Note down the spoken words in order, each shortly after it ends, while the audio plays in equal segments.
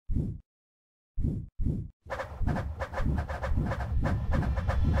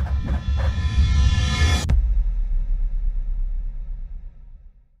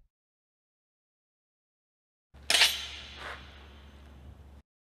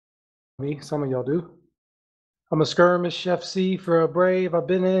Me, some of y'all do. I'm a skirmish Chef C for Brave. I've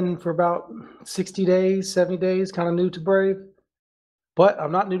been in for about 60 days, 70 days, kind of new to Brave. But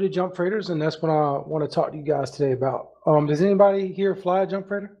I'm not new to jump freighters, and that's what I want to talk to you guys today about. Does anybody here fly a jump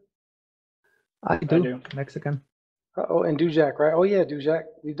freighter? I do. Mexican. Oh, and Dujak, right? Oh yeah, Dujak.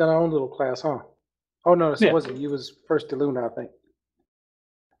 We've done our own little class, huh? Oh no, this wasn't. You was first to Luna, I think.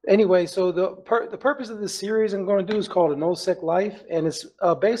 Anyway, so the purpose of this series I'm going to do is called a Nullsec Life, and it's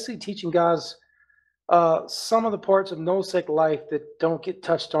basically teaching guys some of the parts of Nullsec life that don't get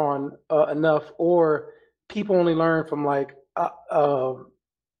touched on enough, or people only learn from like a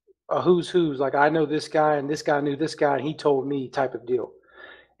who's. Like I know this guy, and this guy knew this guy, and he told me type of deal.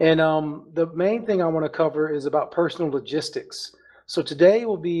 And the main thing I want to cover is about personal logistics. So today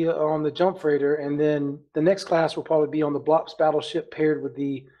will be on the jump freighter, and then the next class will probably be on the Blops battleship paired with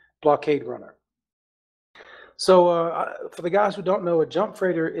the blockade runner. So for the guys who don't know, a jump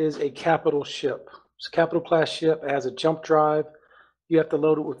freighter is a capital ship. It's a capital class ship. It has a jump drive. You have to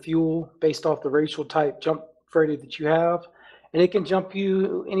load it with fuel based off the racial type jump freighter that you have. And it can jump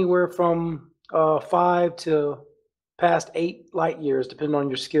you anywhere from 5 to past 8 light years, depending on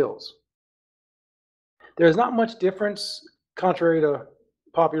your skills. There's not much difference, contrary to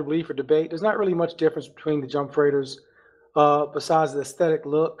popular belief or debate, there's not really much difference between the jump freighters besides the aesthetic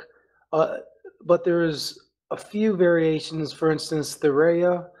look. But there's a few variations. For instance, the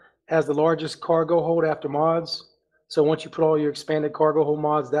Rhea has the largest cargo hold after mods. So once you put all your expanded cargo hold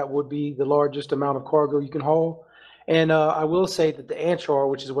mods, that would be the largest amount of cargo you can haul. And I will say that the Anchar,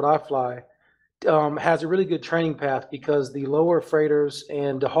 which is what I fly, has a really good training path because the lower freighters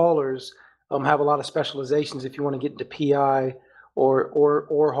and the haulers have a lot of specializations if you want to get into PI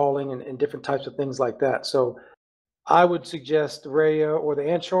or hauling and different types of things like that. So I would suggest the Rhea or the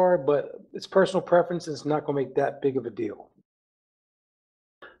Anchar, but it's personal preference and it's not going to make that big of a deal.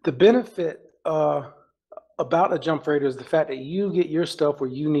 The benefit about a jump freighter is the fact that you get your stuff where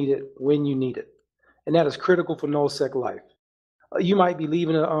you need it when you need it. And that is critical for Nullsec life. You might be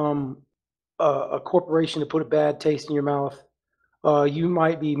leaving a corporation to put a bad taste in your mouth. You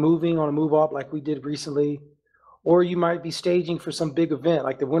might be moving on a move up like we did recently, or you might be staging for some big event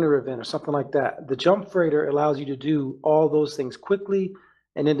like the winter event or something like that. The jump freighter allows you to do all those things quickly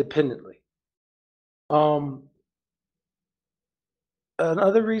and independently.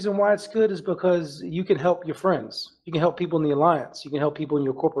 Another reason why it's good is because you can help your friends. You can help people in the alliance. You can help people in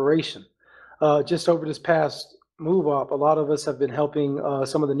your corporation. Just over this past move up, a lot of us have been helping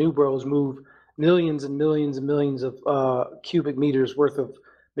some of the new bros move millions and millions and millions of cubic meters worth of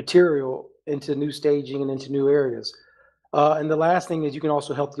material into new staging and into new areas. And the last thing is you can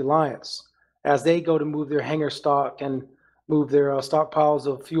also help the alliance as they go to move their hangar stock and move their stockpiles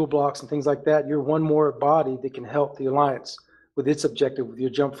of fuel blocks and things like that. You're one more body that can help the alliance with its objective with your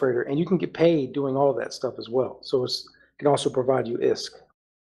jump freighter, and you can get paid doing all that stuff as well. So it can also provide you ISK.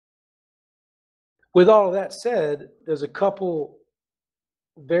 With all of that said, there's a couple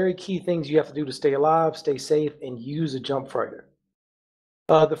very key things you have to do to stay alive, stay safe, and use a jump freighter.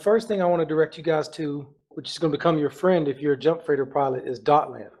 The first thing I want to direct you guys to, which is going to become your friend if you're a jump freighter pilot, is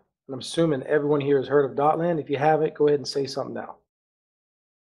Dotland. And I'm assuming everyone here has heard of Dotland. If you haven't, go ahead and say something now.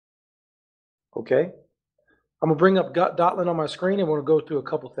 Okay. I'm going to bring up Dotland on my screen and we're going to go through a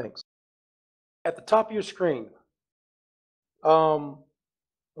couple things. At the top of your screen,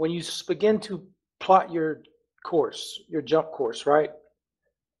 when you begin to plot your course, your jump course, right?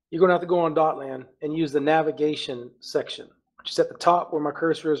 You're going to have to go on Dotland and use the navigation section, which is at the top where my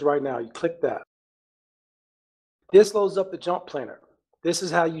cursor is right now. You click that. This loads up the jump planner. This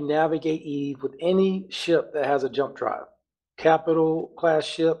is how you navigate Eve with any ship that has a jump drive. Capital class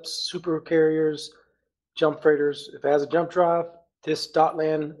ships, super carriers, jump freighters. If it has a jump drive, this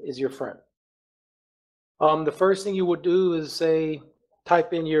Dotland is your friend. The first thing you would do is say,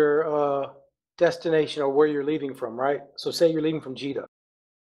 type in your destination or where you're leaving from, right? So say you're leaving from Jeddah.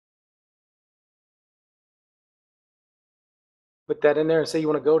 Put that in there and say you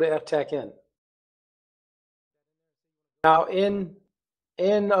want to go to FTAC in. Now in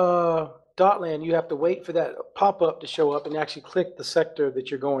Dotland, you have to wait for that pop-up to show up and actually click the sector that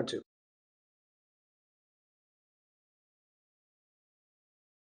you're going to.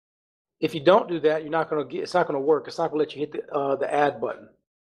 If you don't do that, you're not going to get. It's not going to work. It's not going to let you hit the add button.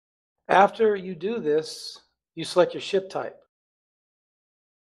 After you do this, you select your ship type.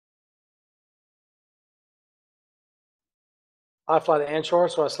 I fly the Anchar,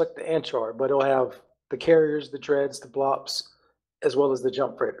 so I select the Anchar, but it'll have the carriers, the dreads, the blops, as well as the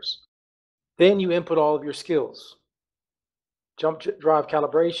jump freighters. Then you input all of your skills. Jump drive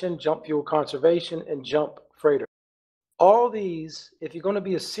calibration, jump fuel conservation, and jump freighter. All these, if you're going to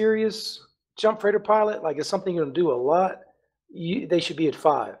be a serious jump freighter pilot, like it's something you're going to do a lot, they should be at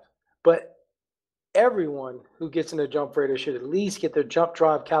 5. But everyone who gets in a jump freighter should at least get their jump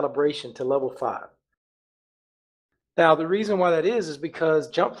drive calibration to level 5. Now, the reason why that is because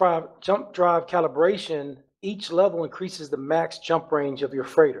jump drive calibration, each level increases the max jump range of your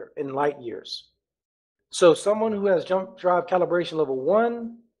freighter in light years. So someone who has jump drive calibration level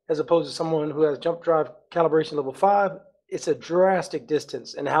 1, as opposed to someone who has jump drive calibration level 5, it's a drastic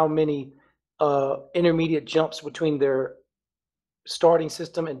distance in how many intermediate jumps between their starting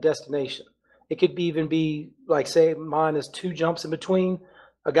system and destination. It could even be like, say mine is 2 jumps in between.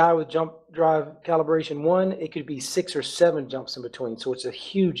 A guy with jump drive calibration 1, it could be 6 or 7 jumps in between. So it's a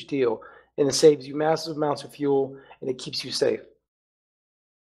huge deal, and it saves you massive amounts of fuel, and it keeps you safe.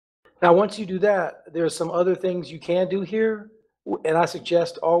 Now, once you do that, there's some other things you can do here. And I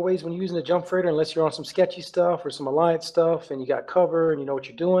suggest always when you're using a jump freighter, unless you're on some sketchy stuff or some alliance stuff and you got cover and you know what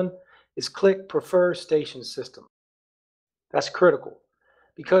you're doing, is click prefer station system. That's critical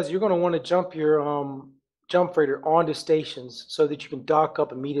because you're going to want to jump your jump freighter onto stations so that you can dock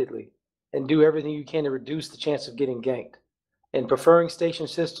up immediately and do everything you can to reduce the chance of getting ganked. And preferring station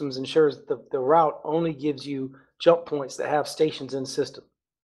systems ensures that the route only gives you jump points that have stations in system.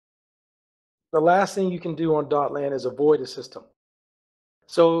 The last thing you can do on Dotland is avoid a system.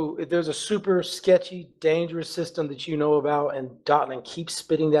 So if there's a super sketchy, dangerous system that you know about and Dotland keeps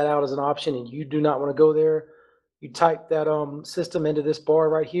spitting that out as an option and you do not want to go there, you type that system into this bar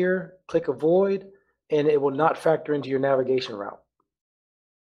right here, click avoid, and it will not factor into your navigation route.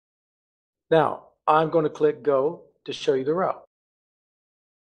 Now, I'm going to click go to show you the route.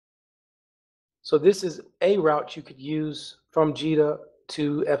 So this is a route you could use from JITA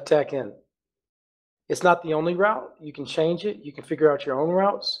to FTAC-N. It's not the only route. You can change it. You can figure out your own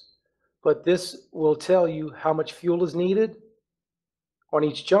routes, but this will tell you how much fuel is needed on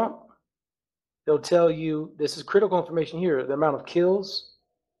each jump. They'll tell you, this is critical information here, the amount of kills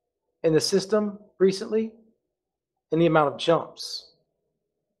in the system recently and the amount of jumps.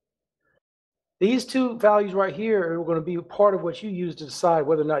 These 2 values right here are going to be part of what you use to decide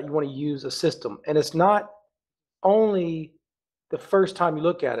whether or not you want to use a system. And it's not only the first time you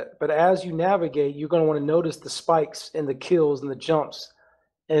look at it, but as you navigate, you're going to want to notice the spikes and the kills and the jumps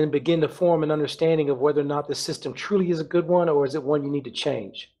and begin to form an understanding of whether or not the system truly is a good one or is it one you need to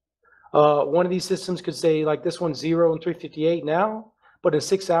change. One of these systems could say like this one's 0 and 358 now, but in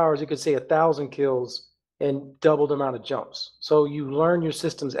 6 hours, it could say 1,000 kills and double the amount of jumps. So you learn your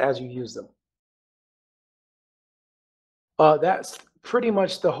systems as you use them. That's pretty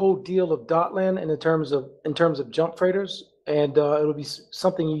much the whole deal of Dotland in terms of jump freighters, and it'll be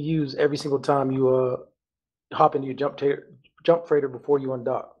something you use every single time you hop into your jump freighter before you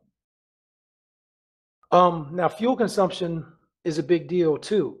undock. Now, fuel consumption is a big deal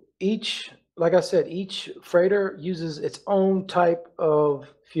too. Like I said, each freighter uses its own type of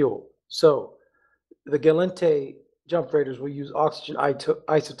fuel. So the Galente jump freighters will use oxygen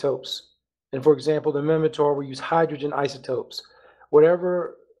isotopes. And for example, the Minotaur will use hydrogen isotopes.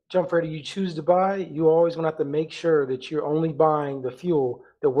 Whatever jump freighter you choose to buy, you always want to have to make sure that you're only buying the fuel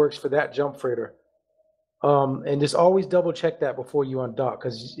that works for that jump freighter. And just always double check that before you undock,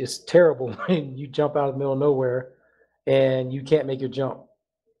 because it's terrible when you jump out of the middle of nowhere and you can't make your jump.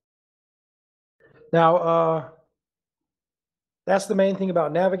 Now, that's the main thing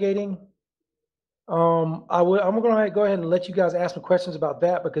about navigating. I'm going to go ahead and let you guys ask me questions about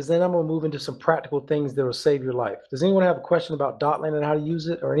that, because then I'm going to move into some practical things that will save your life. Does anyone have a question about Dotland and how to use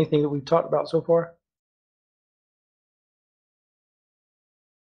it, or anything that we've talked about so far?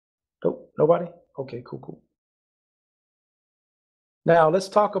 Nope, nobody? Okay, cool. Now let's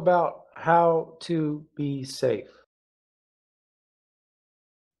talk about how to be safe.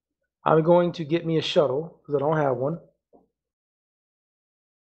 I'm going to get me a shuttle because I don't have one.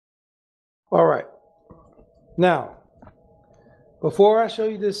 All right. Now, before I show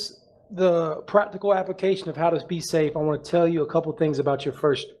you the practical application of how to be safe, I want to tell you a couple things about your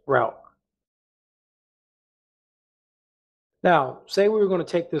first route. Now, say we were going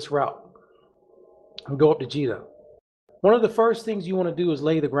to take this route and go up to JITA. One of the first things you want to do is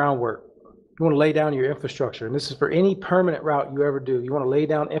lay the groundwork. You want to lay down your infrastructure, and this is for any permanent route you ever do. You want to lay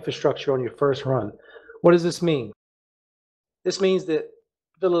down infrastructure on your first run. What does this mean? This means that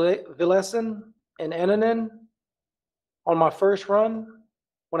Villesen and Ananen on my first run,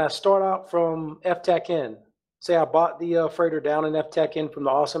 when I start out from FTAC-N, say I bought the freighter down in FTAC-N from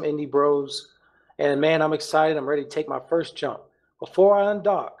the awesome Indie Bros, and man, I'm excited, I'm ready to take my first jump. Before I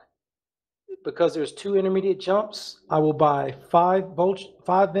undock, because there's 2 intermediate jumps, I will buy 5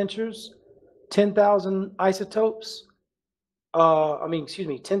 ventures, 10,000 isotopes,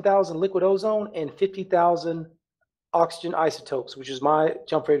 10,000 liquid ozone and 50,000 oxygen isotopes, which is my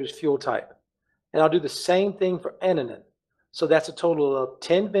jump freighter's fuel type. And I'll do the same thing for aniline. So that's a total of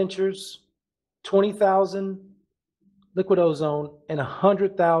 10 ventures, 20,000 liquid ozone, and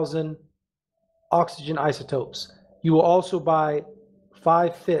 100,000 oxygen isotopes. You will also buy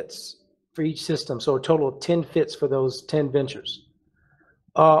 5 fits for each system, so a total of 10 fits for those 10 ventures.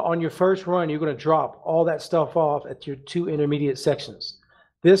 On your first run, you're going to drop all that stuff off at your 2 intermediate sections.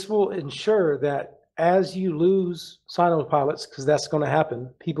 This will ensure that as you lose Sino pilots, because that's going to happen,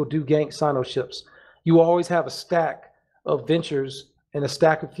 people do gank Sino ships, you will always have a stack of ventures and a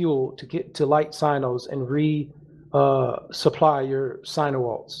stack of fuel to get to light Sinos and supply your Sino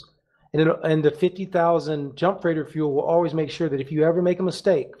alts. And the 50,000 jump freighter fuel will always make sure that if you ever make a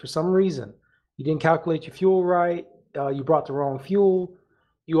mistake for some reason, you didn't calculate your fuel right, you brought the wrong fuel,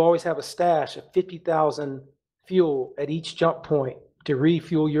 you always have a stash of 50,000 fuel at each jump point to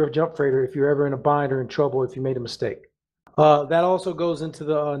refuel your jump freighter if you're ever in a bind or in trouble if you made a mistake. That also goes into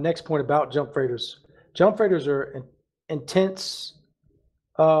the next point about jump freighters. Jump freighters are intense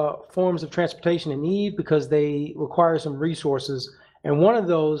forms of transportation in need because they require some resources. And one of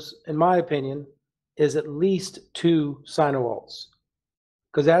those, in my opinion, is at least 2 Sino alts.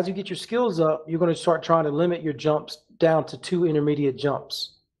 Because as you get your skills up, you're going to start trying to limit your jumps down to 2 intermediate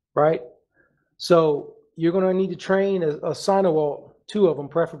jumps, right? So you're going to need to train a Sino alt, 2 of them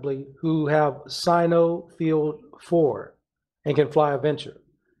preferably, who have Sino Field 4 and can fly a venture.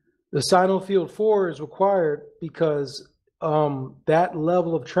 The Sino Field 4 is required because that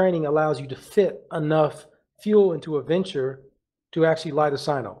level of training allows you to fit enough fuel into a venture to actually light a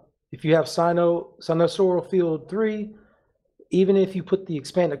Sino. If you have Sinosaural Field 3, even if you put the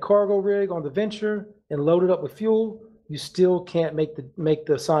expanded cargo rig on the venture and load it up with fuel, you still can't make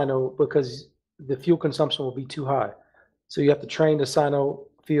the Sino because the fuel consumption will be too high. So you have to train the Sino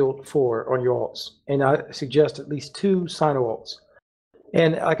Field 4 on your alts. And I suggest at least 2 Sino alts.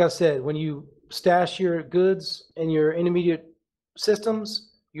 And like I said, when you stash your goods in your intermediate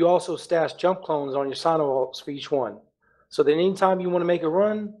systems, you also stash jump clones on your Sino alts for each one. So that anytime you want to make a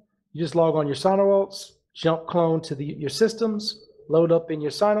run, you just log on your Sino alts, jump clone to your systems, load up in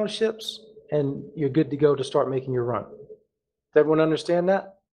your Sino ships, and you're good to go to start making your run. Does everyone understand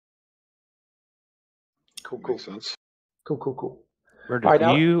that? Cool. Makes sense. Cool. Murda, All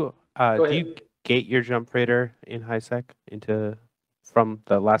right, do you gate your jump freighter in high sec from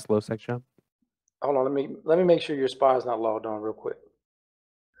the last low sec jump? Hold on, let me make sure your spy is not logged on real quick.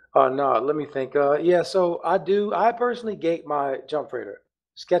 No, let me think. Yeah, so I personally gate my jump freighter.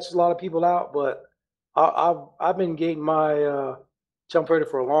 Sketches a lot of people out, but I've been gating my jump freighter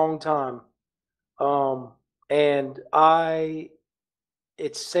for a long time. And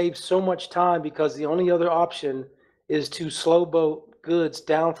it saves so much time because the only other option is to slow boat goods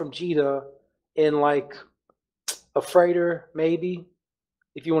down from Jita in like a freighter, maybe,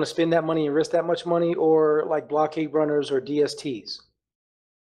 if you want to spend that money and risk that much money, or like blockade runners or DSTs.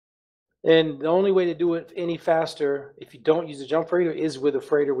 And the only way to do it any faster, if you don't use a jump freighter, is with a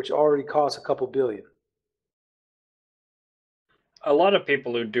freighter, which already costs a couple billion. A lot of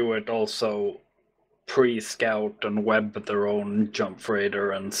people who do it also pre-scout and web their own jump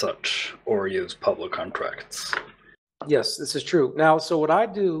freighter and such, or use public contracts. Yes, this is true. Now, so what I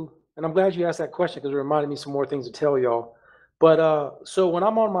do, and I'm glad you asked that question because it reminded me some more things to tell y'all. But so when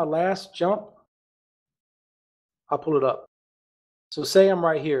I'm on my last jump, I'll pull it up. So say I'm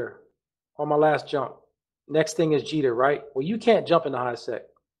right here on my last jump. Next thing is Jita, right? Well, you can't jump into high sec.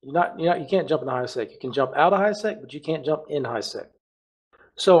 You can't jump into high sec. You can jump out of high sec, but you can't jump in high sec.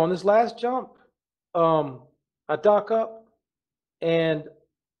 So on this last jump, I dock up and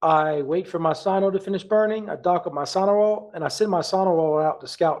I wait for my Sino to finish burning. I dock up my Sino alt and I send my Sino alt out to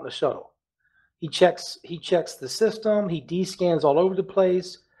scout in the shuttle. He checks the system. He descans all over the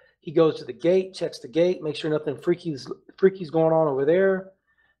place. He goes to the gate, checks the gate, makes sure nothing freaky's going on over there.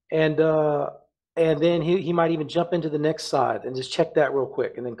 And then he might even jump into the next side and just check that real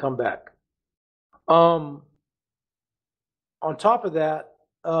quick and then come back. On top of that,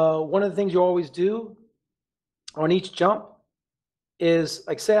 one of the things you always do on each jump is,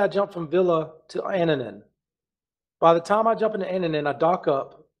 like, say I jump from Villa to Ananin. By the time I jump into Ananin, I dock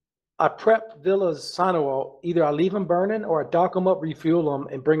up. I prep Villa's Sino alt. Either I leave them burning or I dock them up, refuel them,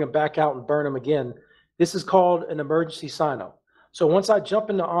 and bring them back out and burn them again. This is called an emergency Sino. So once I jump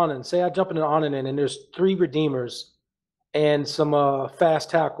into Anan, say I jump into Anan and there's 3 Redeemers and some fast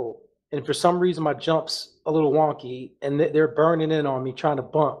tackle, and for some reason my jump's a little wonky and they're burning in on me trying to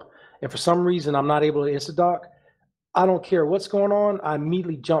bump, and for some reason I'm not able to insta-dock, I don't care what's going on, I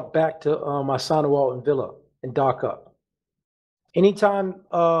immediately jump back to my Sino alt and Villa and dock up. Anytime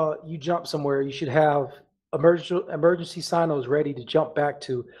you jump somewhere, you should have emergency signals ready to jump back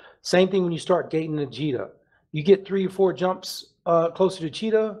to. Same thing when you start gating the cheetah. You get 3 or 4 jumps closer to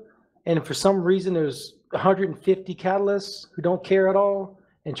cheetah, and for some reason there's 150 catalysts who don't care at all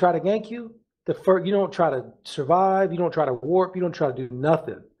and try to gank you. You don't try to survive, you don't try to warp, you don't try to do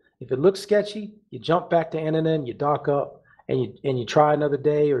nothing. If it looks sketchy, you jump back to Ananin, you dock up, and you try another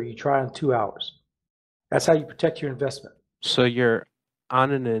day, or you try in 2 hours. That's how you protect your investment. So your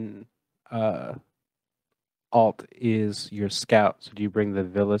Ananin alt is your scout. So do you bring the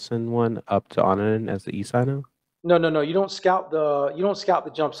Villison one up to Ananin as the E-Sino? No. You don't scout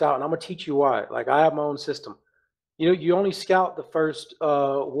the jumps out, and I'm gonna teach you why. Like, I have my own system. You only scout the first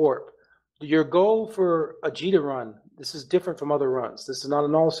warp. Your goal for a Jita run, this is different from other runs. This is not a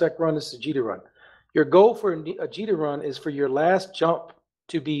Nullsec run, this is a Jita run. Your goal for a Jita run is for your last jump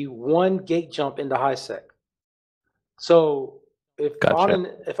to be 1 gate jump into high sec. So if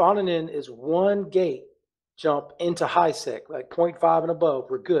Ananin is 1 gate jump into high sec, like 0.5 and above,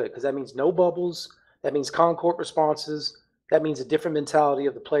 we're good, because that means no bubbles, that means Concord responses, that means a different mentality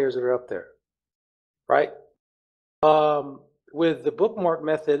of the players that are up there, right? With the bookmark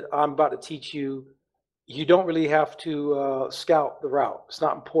method I'm about to teach you, you don't really have to scout the route. It's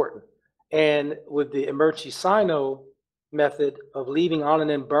not important. And with the emergency sino method of leaving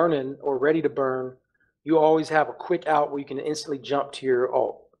Ananin burning or ready to burn, you always have a quick out where you can instantly jump to your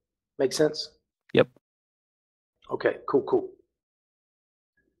alt. Make sense? Yep. Okay, cool.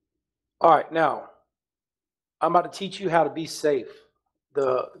 All right, now I'm about to teach you how to be safe.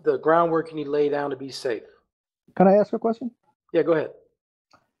 The groundwork you need to lay down to be safe. Can I ask a question? Yeah, go ahead.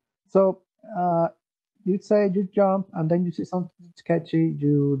 So you say you jump and then you see something sketchy,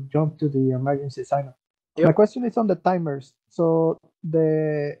 you jump to the emergency sign. Yep. My question is on the timers. So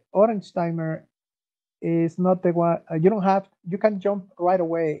the orange timer is not the one you can jump right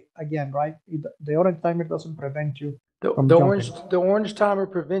away again, right? The orange timer doesn't prevent you from jumping. The orange timer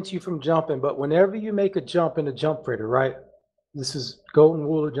prevents you from jumping, but whenever you make a jump in the jump freighter, right? This is golden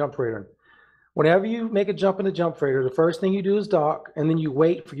rule of jump freighter. Whenever you make a jump in the jump freighter, the first thing you do is dock, and then you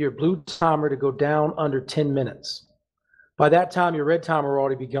wait for your blue timer to go down under 10 minutes. By that time, your red timer will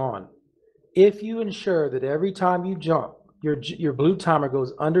already be gone. If you ensure that every time you jump, your blue timer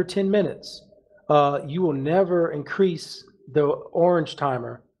goes under 10 minutes, you will never increase the orange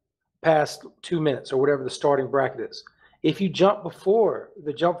timer past 2 minutes or whatever the starting bracket is. If you jump before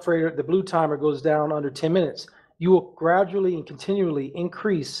the jump freighter, the blue timer goes down under 10 minutes, you will gradually and continually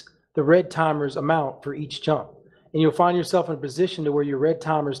increase the red timer's amount for each jump. And you'll find yourself in a position to where your red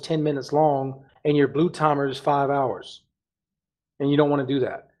timer is 10 minutes long and your blue timer is 5 hours. And you don't want to do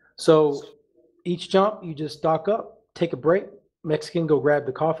that. So each jump, you just dock up, take a break, Mexican, go grab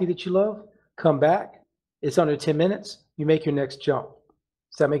the coffee that you love, come back, it's under 10 minutes, you make your next jump.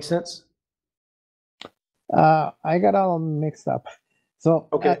 Does that make sense? I got all mixed up. So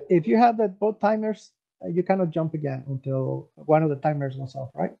okay. If you have that both timers, you cannot jump again until one of the timers goes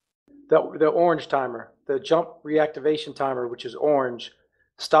off, right? The orange timer, the jump reactivation timer, which is orange,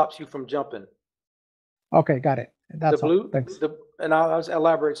 stops you from jumping. Okay, got it. That's the blue. all. Thanks. And I'll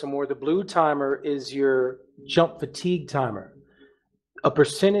elaborate some more. The blue timer is your jump fatigue timer. A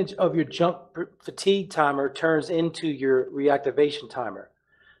percentage of your jump fatigue timer turns into your reactivation timer.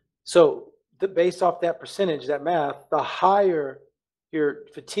 So based off that percentage, that math, the higher your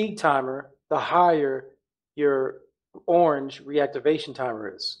fatigue timer, the higher your orange reactivation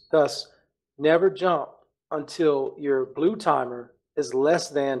timer is. Thus, never jump until your blue timer is less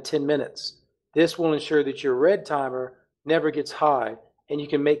than 10 minutes. This will ensure that your red timer never gets high and you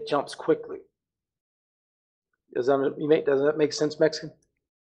can make jumps quickly. Does that make sense, Mexican?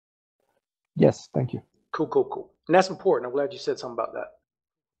 Yes, thank you. Cool. And that's important. I'm glad you said something about that.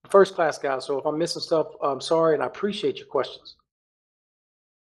 First class guys, so if I'm missing stuff, I'm sorry, and I appreciate your questions.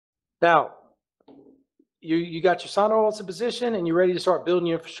 Now, you got your sonar alts in position and you're ready to start building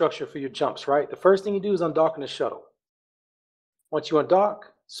your infrastructure for your jumps, right? The first thing you do is undocking the shuttle. Once you undock,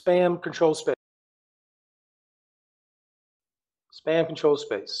 spam control space. Spam control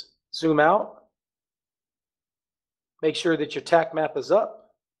space. Zoom out. Make sure that your TAC map is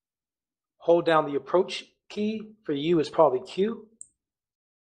up. Hold down the approach key. For you, is probably Q.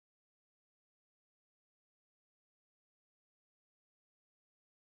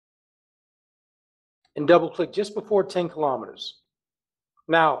 And double click just before 10 kilometers.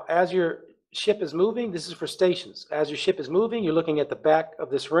 Now, as your ship is moving, this is for stations. As your ship is moving, you're looking at the back of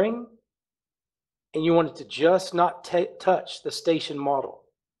this ring, and you want it to just not touch the station model.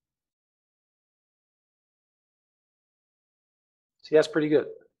 See, that's pretty good.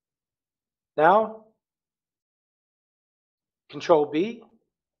 Now, Control B,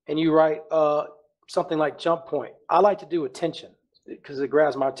 and you write something like jump point. I like to do attention because it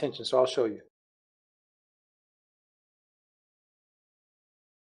grabs my attention, so I'll show you.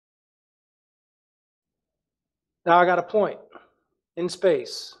 Now I got a point in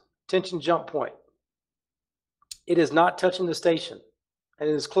space, attention jump point. It is not touching the station, and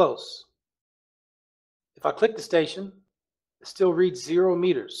it is close. If I click the station, it still reads 0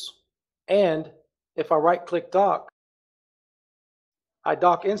 meters. And if I right-click dock, I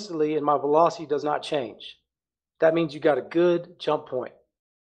dock instantly and my velocity does not change. That means you got a good jump point.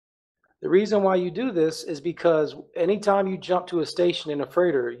 The reason why you do this is because anytime you jump to a station in a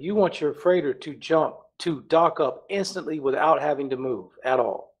freighter, you want your freighter to dock up instantly without having to move at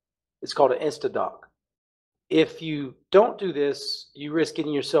all. It's called an insta-dock. If you don't do this, you risk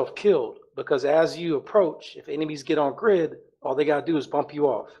getting yourself killed because as you approach, if enemies get on grid, all they got to do is bump you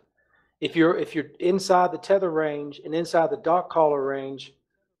off. If you're inside the tether range and inside the dock collar range,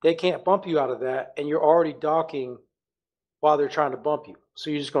 they can't bump you out of that, and you're already docking while they're trying to bump you.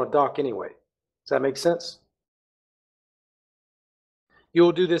 So you're just going to dock anyway. Does that make sense?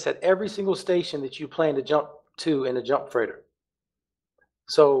 You'll do this at every single station that you plan to jump to in a jump freighter.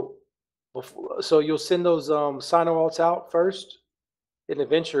 So you'll send those signer alts out first in a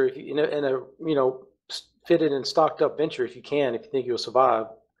venture, if you, in a fitted and stocked up venture if you can, if you think you'll survive,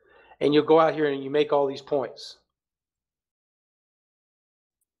 and you'll go out here and you make all these points.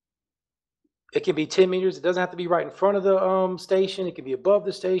 It can be 10 meters. It doesn't have to be right in front of the station. It can be above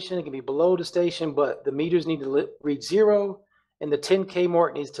the station. It can be below the station, but the meters need to read 0, and the 10K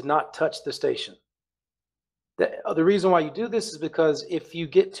mark needs to not touch the station. The reason why you do this is because if you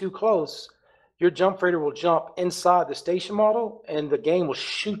get too close, your jump freighter will jump inside the station model, and the game will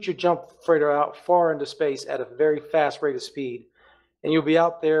shoot your jump freighter out far into space at a very fast rate of speed, and you'll be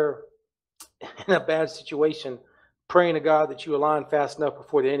out there in a bad situation, praying to God that you align fast enough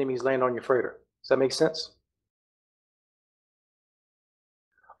before the enemies land on your freighter. Does that make sense?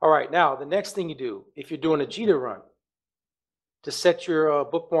 All right, now the next thing you do, if you're doing a JITA run, to set your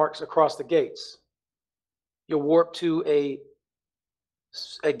bookmarks across the gates, you'll warp to a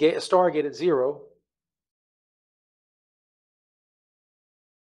Stargate at 0.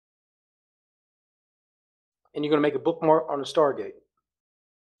 And you're going to make a bookmark on the Stargate.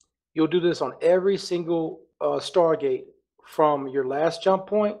 You'll do this on every single Stargate from your last jump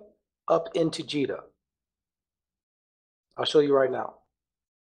point up into JITA. I'll show you right now.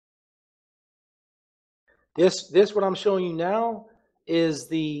 This what I'm showing you now is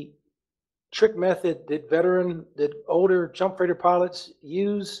the trick method that older jump freighter pilots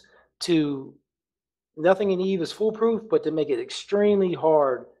use to, nothing in Eve is foolproof, but to make it extremely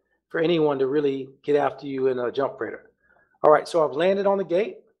hard for anyone to really get after you in a jump freighter. All right, so I've landed on the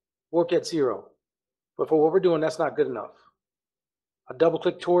gate, warped at 0. But for what we're doing, that's not good enough. I double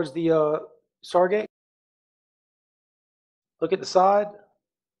click towards the Stargate. Look at the side.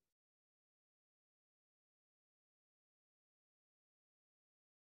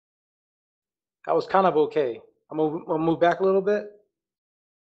 That was kind of okay. I'm gonna move back a little bit.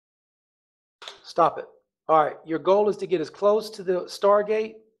 Stop it. All right, your goal is to get as close to the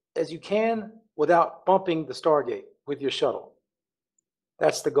Stargate as you can without bumping the Stargate with your shuttle.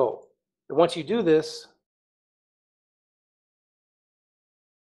 That's the goal. And once you do this,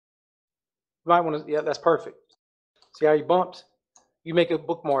 you might want to, yeah, that's perfect. See how you bumped? You make a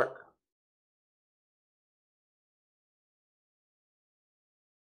bookmark.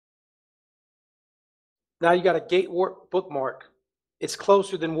 Now you got a gate warp bookmark. It's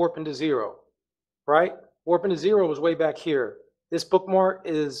closer than warping to 0, right? Warping to 0 was way back here. This bookmark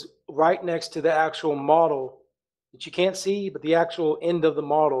is right next to the actual model that you can't see, but the actual end of the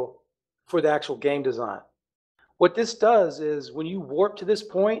model for the actual game design. What this does is when you warp to this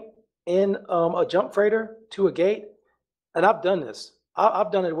point in a jump freighter to a gate, and I've done this.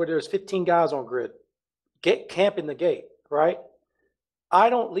 I've done it where there's 15 guys on grid, camping the gate, right? I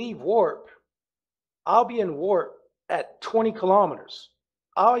don't leave warp. I'll be in warp at 20 kilometers.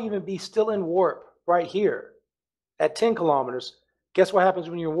 I'll even be still in warp right here at 10 kilometers. Guess what happens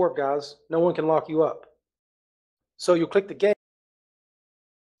when you're in warp, guys? No one can lock you up. So you'll click the gate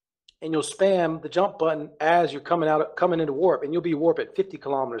and you'll spam the jump button as you're coming into warp, and you'll be warp at 50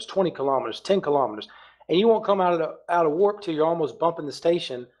 kilometers, 20 kilometers, 10 kilometers. And you won't come out of warp till you're almost bumping the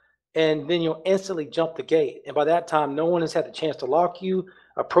station, and then you'll instantly jump the gate. And by that time, no one has had the chance to lock you,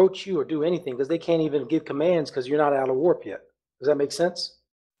 approach you, or do anything because they can't even give commands because you're not out of warp yet. Does that make sense?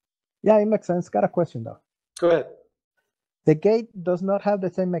 Yeah, it makes sense. Got a question though. Go ahead. The gate does not have the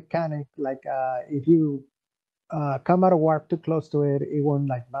same mechanic. Like if you come out of warp too close to it, it won't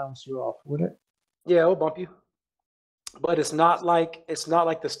like bounce you off, would it? Yeah, it'll bump you. but it's not like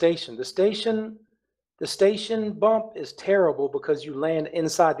the station. The station bump is terrible because you land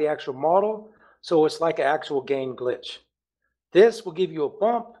inside the actual model, so it's like an actual game glitch. This will give you a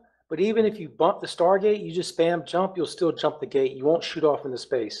bump, but even if you bump the Stargate, you just spam jump, you'll still jump the gate. You won't shoot off into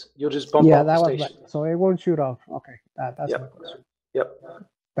space. You'll just bump off the station. So it won't shoot off. Okay, that's Yep. my question. Yep.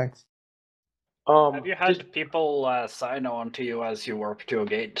 Thanks. Have you had people sign on to you as you warp to a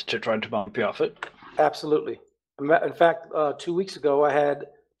gate to try to bump you off it? Absolutely. In fact, 2 weeks ago, I had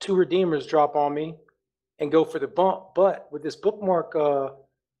 2 Redeemers drop on me and go for the bump. But with this bookmark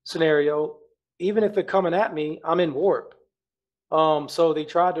scenario, even if they're coming at me, I'm in warp. So they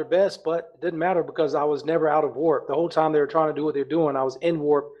tried their best, but it didn't matter because I was never out of warp. The whole time they were trying to do what they're doing, I was in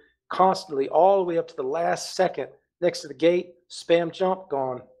warp constantly, all the way up to the last second next to the gate, spam jump,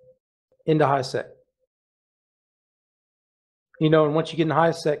 gone into high sec. You know, and once you get in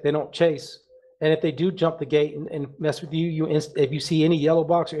high sec, they don't chase. And if they do jump the gate and mess with you, if you see any yellow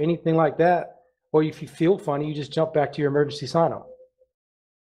box or anything like that, or if you feel funny, you just jump back to your emergency sign-on.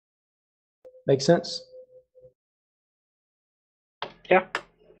 Make sense? Yeah.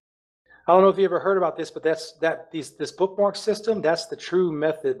 I don't know if you ever heard about this, but this bookmark system, that's the true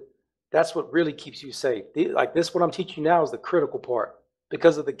method. That's what really keeps you safe. Like this, what I'm teaching you now is the critical part.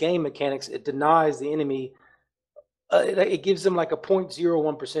 Because of the game mechanics, it denies the enemy. It gives them like a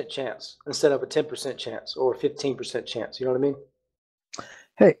 0.01% chance instead of a 10% chance or a 15% chance. You know what I mean?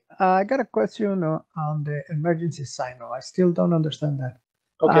 Hey, I got a question on the emergency signal. I still don't understand that.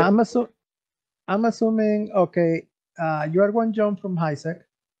 Okay. I'm assuming, okay, you are one jump from high sec.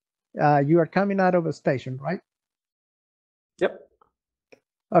 You are coming out of a station, right? Yep.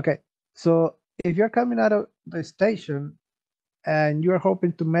 Okay, so if you're coming out of the station and you're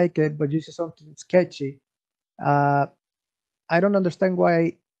hoping to make it, but you see something sketchy, I don't understand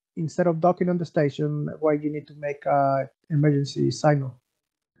why instead of docking on the station, why you need to make an emergency signal.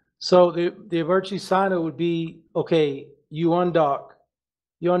 So the emergency signal would be, okay, you undock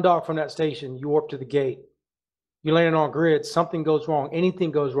from that station, you warp to the gate, you land on grid, something goes wrong,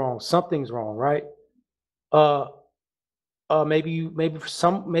 anything goes wrong, something's wrong, right? Maybe you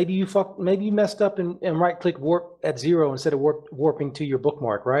messed up and right click warp at 0 instead of warping to your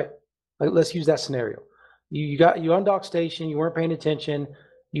bookmark, right? Like, let's use that scenario. You undock station, you weren't paying attention,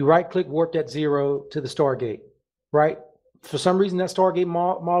 you right click warped at 0 to the Stargate, right? For some reason that Stargate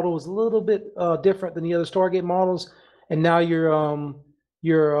model is a little bit different than the other Stargate models, and now your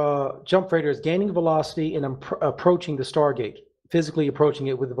jump freighter is gaining velocity and approaching the Stargate, physically approaching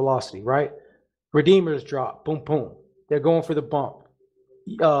it with the velocity, right? Redeemers drop, boom, boom. They're going for the bump.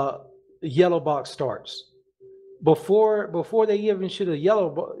 Yellow box starts. Before they even should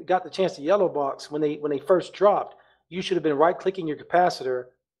have got the chance to yellow box, when they first dropped, you should have been right clicking your capacitor.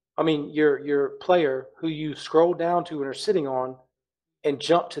 I mean your player who you scroll down to and are sitting on, and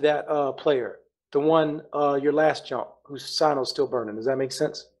jump to that player, the one your last jump whose signal is still burning. Does that make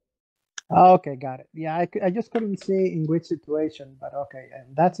sense? Okay, got it. Yeah, I just couldn't see in which situation, but okay,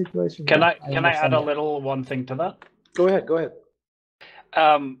 in that situation. Can I add a little one thing to that? Go ahead.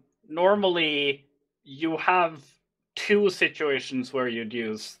 Normally, you have 2 situations where you'd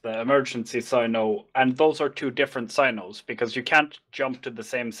use the emergency signo, and those are 2 different signos because you can't jump to the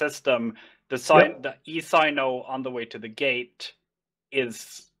same system. The e-signo on the way to the gate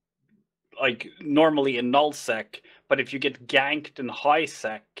is like normally in nullsec, but if you get ganked in high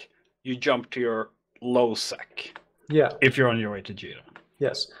sec, you jump to your low sec. Yeah. If you're on your way to Jita.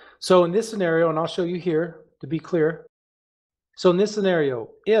 Yes. So in this scenario, and I'll show you here to be clear. So in this scenario,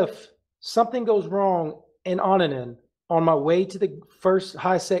 if something goes wrong in Onanen on my way to the first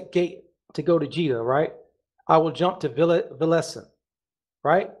high sec gate to go to Jita, right? I will jump to Villesen,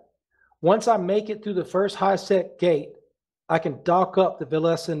 right? Once I make it through the first high sec gate, I can dock up the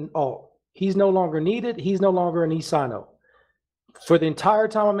Villesen alt. He's no longer needed. He's no longer an e-signo. For the entire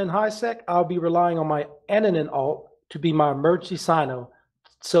time I'm in high sec, I'll be relying on my Onanen alt to be my emergency signo,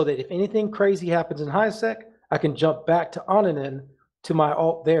 so that if anything crazy happens in high sec, I can jump back to Onanen to my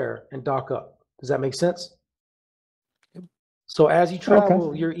alt there and dock up. Does that make sense? Yep. So as you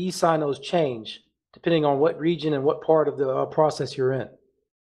travel, your e-signos change depending on what region and what part of the process you're in.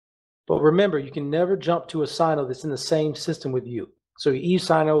 But remember, you can never jump to a signo that's in the same system with you. So your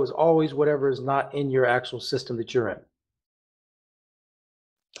e-signo is always whatever is not in your actual system that you're in.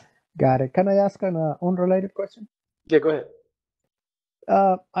 Got it. Can I ask an unrelated question? Yeah, go ahead.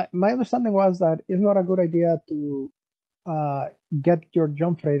 My understanding was that it's not a good idea to get your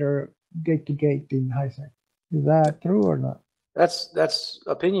jump freighter gate to gate in high sec. Is that true or not? That's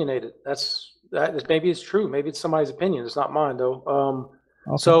opinionated. Maybe it's true. Maybe it's somebody's opinion. It's not mine though.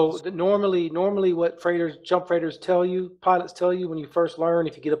 Okay. So normally what jump freighters tell you, pilots tell you when you first learn,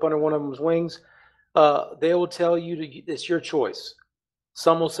 if you get up under one of them's wings, they will tell you it's your choice.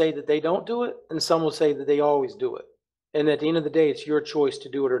 Some will say that they don't do it, and some will say that they always do it. And at the end of the day, it's your choice to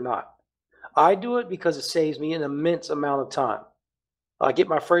do it or not. I do it because it saves me an immense amount of time. I get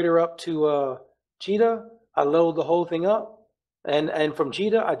my freighter up to Cheetah, I load the whole thing up, and from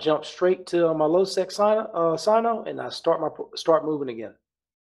Cheetah, I jump straight to my Nullsec sino, and I start moving again.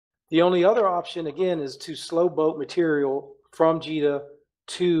 The only other option, again, is to slow boat material from Jita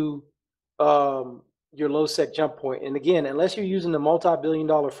to your Nullsec jump point. And again, unless you're using the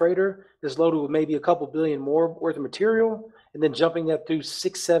multi-billion-dollar freighter that's loaded with maybe a couple billion more worth of material, and then jumping that through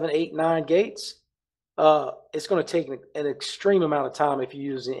 6, 7, 8, 9 gates, it's going to take an extreme amount of time if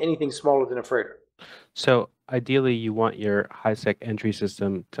you're using anything smaller than a freighter. So ideally, you want your HiSec entry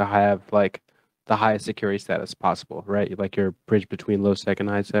system to have like the highest security status possible, right? Like your bridge between Nullsec and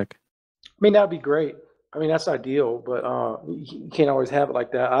HiSec. I mean, that'd be great. I mean, that's ideal, but you can't always have it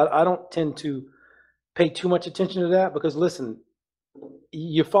like that. I don't tend to pay too much attention to that because, listen,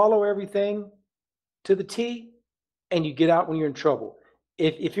 you follow everything to the T and you get out when you're in trouble.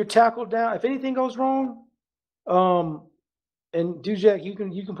 If you're tackled down, if anything goes wrong, and Dujak, you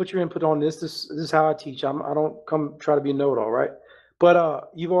can put your input on this. This is how I teach. I don't come try to be a know-it-all, right? But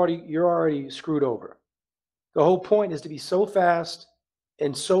you're already screwed over. The whole point is to be so fast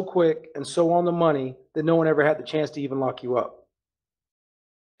and so quick and so on the money that no one ever had the chance to even lock you up.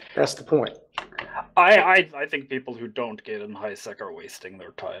 That's the point. I think people who don't get in HiSec are wasting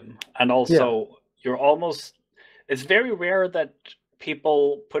their time. And also, it's very rare that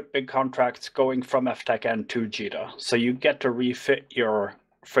people put big contracts going from FTech to JITA. So you get to refit your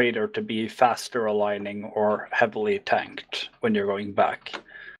freighter to be faster aligning or heavily tanked when you're going back.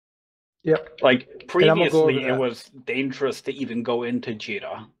 Yep. Like previously, it was dangerous to even go into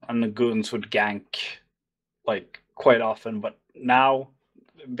JITA, and the goons would gank like quite often. But now,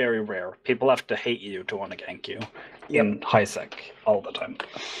 very rare. People have to hate you to want to gank you in HiSec all the time.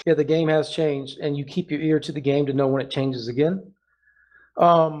 Yeah, the game has changed, and you keep your ear to the game to know when it changes again.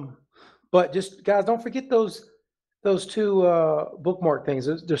 But just guys, don't forget those two bookmark things.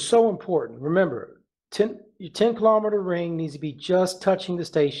 They're so important. Remember, your 10-kilometer ring needs to be just touching the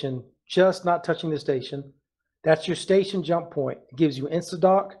station, just not touching the station. That's your station jump point. It gives you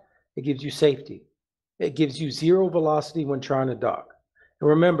insta-dock. It gives you safety. It gives you 0 velocity when trying to dock. And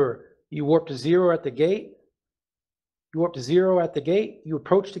remember, you warp to 0 at the gate. You warp to 0 at the gate. You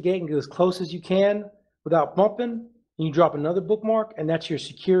approach the gate and get as close as you can without bumping. And you drop another bookmark, and that's your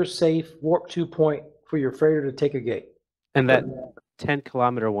secure, safe warp 2 point for your freighter to take a gate. And that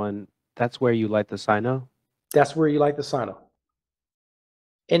 10-kilometer one, that's where you light the sino? That's where you light the sino.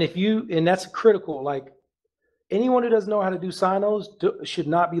 And that's critical. Like anyone who doesn't know how to do sinos should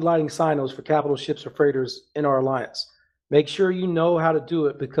not be lighting sinos for capital ships or freighters in our alliance. Make sure you know how to do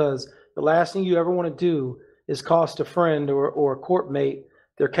it, because the last thing you ever want to do is cost a friend or a court mate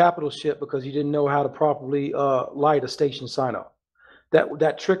their capital ship because you didn't know how to properly light a station sino.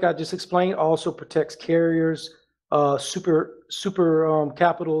 That trick I just explained also protects carriers, super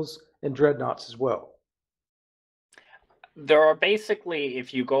capitals, and dreadnoughts as well. There are basically,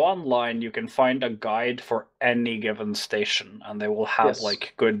 if you go online, you can find a guide for any given station, and they will have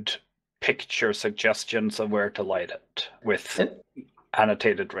like good picture suggestions of where to light it with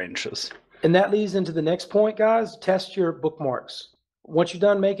annotated ranges. And that leads into the next point, guys. Test your bookmarks. Once you're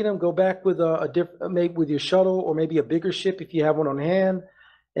done making them, go back with maybe with your shuttle or maybe a bigger ship if you have one on hand,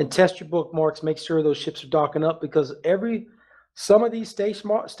 and test your bookmarks. Make sure those ships are docking up, because some of these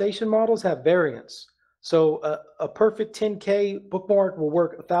station models have variants. So a perfect 10K bookmark will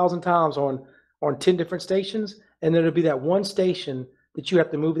work 1,000 times on 10 different stations, and then there'll be that one station that you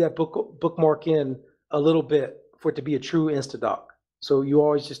have to move that bookmark in a little bit for it to be a true insta-dock. So you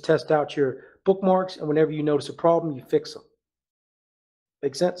always just test out your bookmarks, and whenever you notice a problem, you fix them.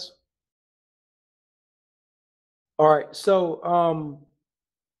 Make sense? All right, so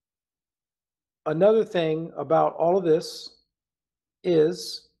another thing about all of this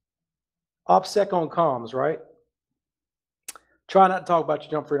is OPSEC on comms, right? Try not to talk about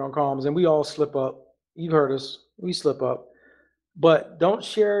your jump freight on comms, and we all slip up. You've heard us, we slip up. But don't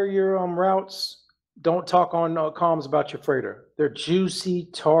share your routes. Don't talk on comms about your freighter. They're juicy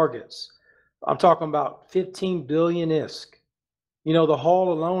targets. I'm talking about 15 billion ISK. You know, the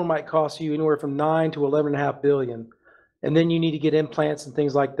haul alone might cost you anywhere from 9 to 11.5 billion. And then you need to get implants and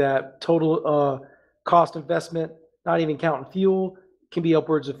things like that. Total cost investment, not even counting fuel, can be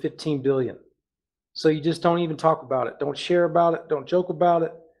upwards of 15 billion. So you just don't even talk about it. Don't share about it. Don't joke about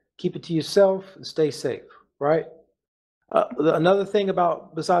it. Keep it to yourself and stay safe, right? Another thing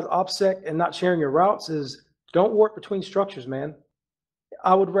about besides OPSEC and not sharing your routes is don't warp between structures, man.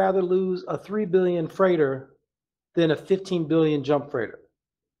 I would rather lose a 3 billion freighter than a 15 billion jump freighter.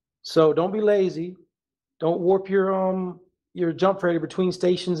 So don't be lazy. Don't warp your jump freighter between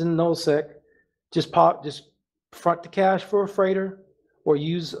stations in Nullsec. Just front the cache for a freighter, or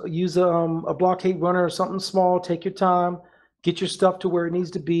use a blockade runner or something small. Take your time, get your stuff to where it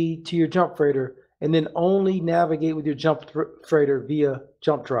needs to be to your jump freighter, and then only navigate with your jump freighter via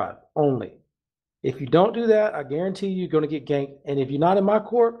jump drive only. If you don't do that, I guarantee you're going to get ganked. And if you're not in my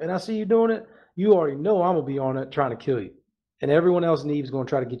corp and I see you doing it, you already know I'm going to be on it trying to kill you. And everyone else in Eve is going to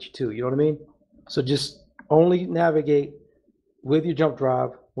try to get you too. You know what I mean? So just only navigate with your jump drive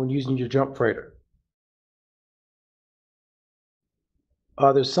when using your jump freighter.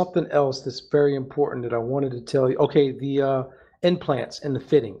 There's something else that's very important that I wanted to tell you. Okay, the implants and the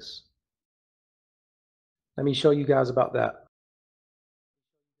fittings. Let me show you guys about that.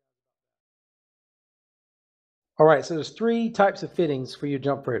 All right, so there's 3 types of fittings for your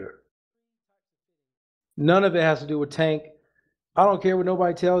jump freighter. None of it has to do with tank. I don't care what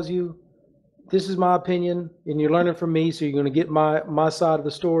nobody tells you. This is my opinion, and you're learning from me, so you're going to get my side of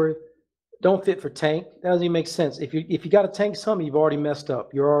the story. Don't fit for tank. That doesn't even make sense. If you got to tank something, you've already messed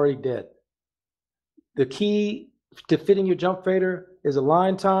up. You're already dead. The key to fitting your jump freighter is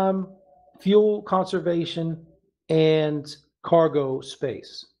align time, fuel conservation, and cargo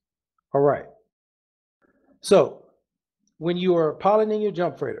space. All right. So when you are piloting your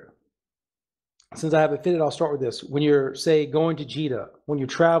jump freighter, since I have it fitted, I'll start with this. When you're, say, going to JITA, when you're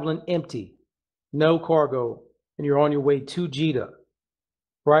traveling empty, no cargo, and you're on your way to JITA,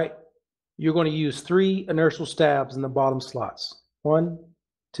 right? You're going to use 3 inertial stabs in the bottom slots. 1,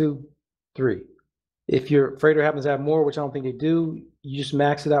 2, 3. If your freighter happens to have more, which I don't think they do, you just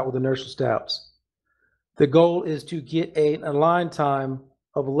max it out with inertial stabs. The goal is to get an align time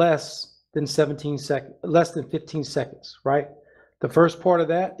of less than 15 seconds, right? The first part of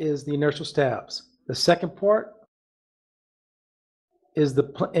that is the inertial stabs. The second part is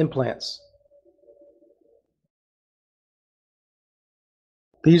the implants.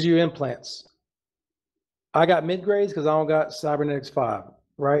 These are your implants. I got mid-grades because I don't got Cybernetics 5,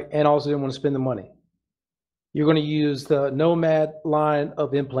 right? And also didn't want to spend the money. You're going to use the Nomad line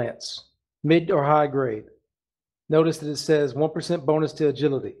of implants, mid or high grade. Notice that it says 1% bonus to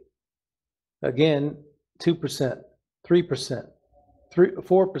agility. Again, 2%, 3%,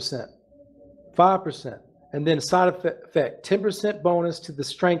 4%, 5%, and then side effect, 10% bonus to the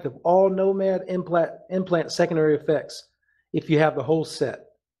strength of all Nomad implant secondary effects if you have the whole set.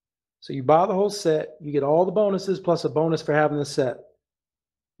 So you buy the whole set, you get all the bonuses plus a bonus for having the set.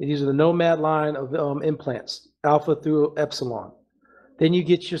 These are the Nomad line of implants, alpha through epsilon. Then you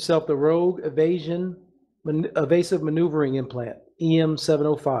get yourself the Rogue Evasive Maneuvering Implant,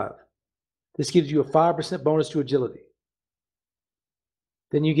 EM705. This gives you a 5% bonus to agility.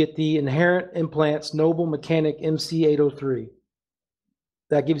 Then you get the Inherent Implants Noble Mechanic MC803.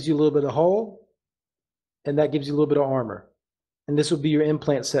 That gives you a little bit of hull, and that gives you a little bit of armor. And this will be your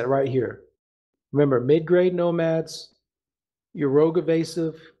implant set right here. Remember, mid-grade Nomads, your Rogue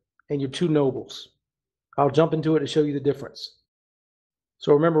Evasive, and your 2 Nobles. I'll jump into it to show you the difference.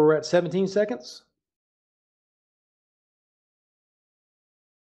 So remember, we're at 17 seconds.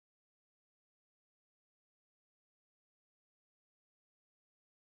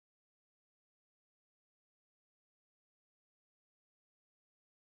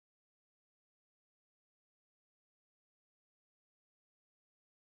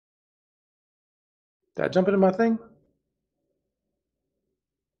 Did I jump into my thing?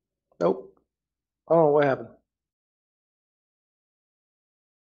 Nope. I don't know what happened.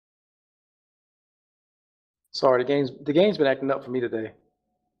 Sorry, the game's been acting up for me today.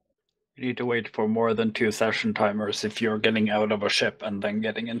 You need to wait for more than 2 session timers if you're getting out of a ship and then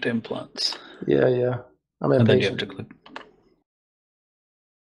getting into implants. Yeah. I'm impatient. And then you have to click.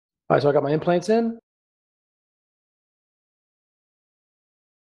 All right, so I got my implants in.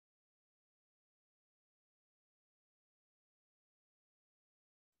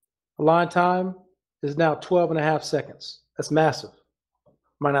 Align time is now 12.5 seconds. That's massive.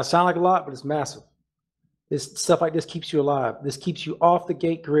 Might not sound like a lot, but it's massive. This stuff like this keeps you alive. This keeps you off the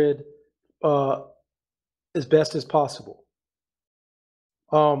gate grid as best as possible.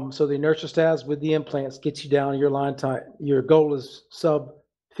 So the inertial stabs with the implants gets you down your line time. Your goal is sub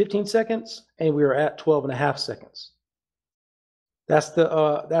 15 seconds, and we are at 12.5 seconds. That's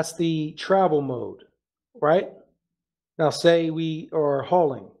the travel mode, right? Now say we are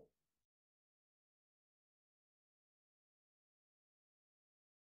hauling.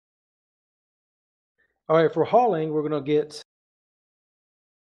 All right, for hauling, we're going to get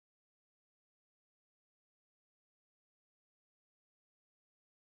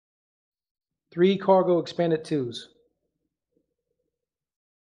three cargo expanded twos.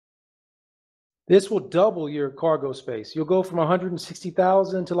 This will double your cargo space. You'll go from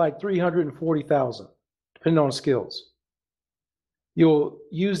 160,000 to like 340,000, depending on skills. You'll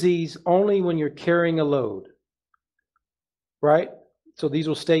use these only when you're carrying a load, right? So these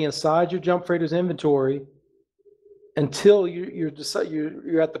will stay inside your jump freighter's inventory until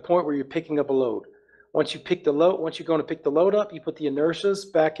you're at the point where you're picking up a load. Once you're going to pick the load up, you put the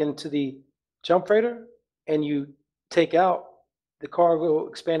inertias back into the jump freighter, and you take out the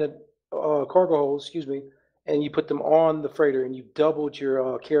expanded cargo holes, and you put them on the freighter, and you doubled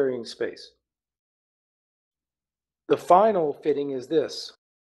your carrying space. The final fitting is this.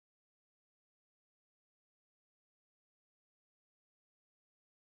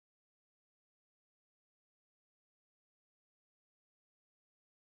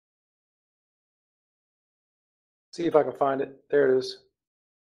 See if I can find it. There it is.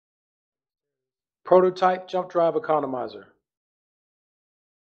 Prototype jump drive economizer.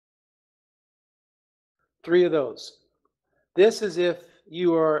 3 of those. This is if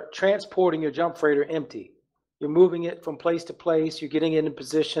you are transporting your jump freighter empty. You're moving it from place to place. You're getting it in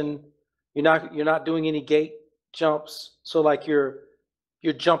position. You're not doing any gate jumps. So like your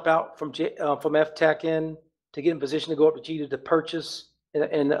jump out from FTAC in to get in position to go up to G to purchase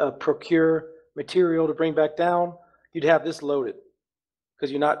and procure material to bring back down. You'd have this loaded because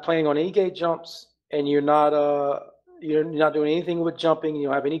you're not planning on any gate jumps, and you're not doing anything with jumping. You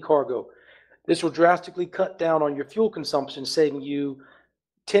don't have any cargo. This will drastically cut down on your fuel consumption, saving you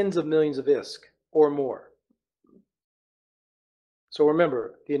tens of millions of ISK or more. So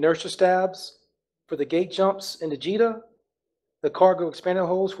remember, the inertia stabs for the gate jumps into JITA, the cargo expanded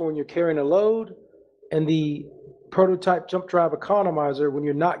holes for when you're carrying a load, and the prototype jump drive economizer when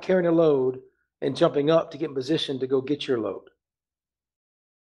you're not carrying a load and jumping up to get in position to go get your load.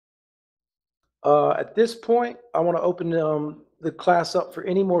 At this point, I want to open the class up for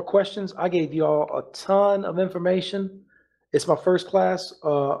any more questions. I gave you all a ton of information. It's my first class.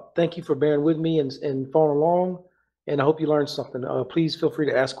 Thank you for bearing with me and following along, and I hope you learned something. Please feel free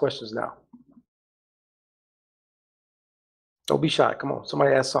to ask questions now. Don't be shy. Come on,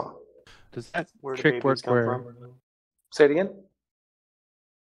 somebody ask something. Does that Where do trick work babies come where from? Say it again.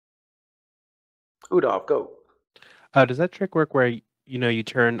 Udov, go. Does that trick work where you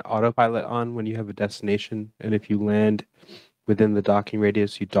turn autopilot on when you have a destination, and if you land within the docking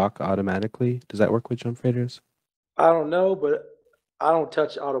radius, you dock automatically? Does that work with jump freighters? I don't know, but I don't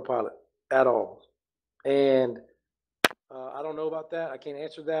touch autopilot at all, and I don't know about that. I can't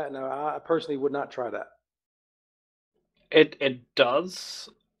answer that, and I personally would not try that. It does,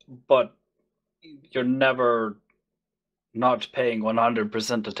 but you're never not paying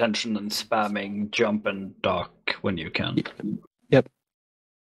 100% attention and spamming jump and dock when you can. Yep.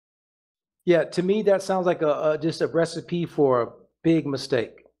 Yeah, to me that sounds like just a recipe for a big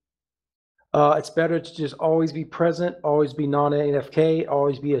mistake. It's better to just always be present, always be non-AFK,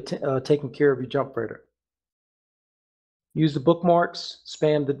 always be taking care of your jump freighter. Use the bookmarks,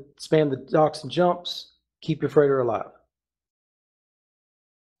 spam the docks and jumps, keep your freighter alive.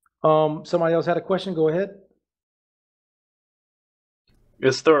 Somebody else had a question? Go ahead.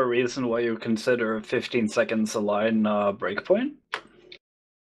 Is there a reason why you consider 15 seconds a line breakpoint?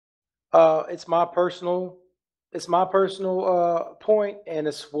 It's my personal point, and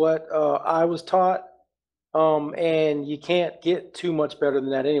it's what I was taught. And you can't get too much better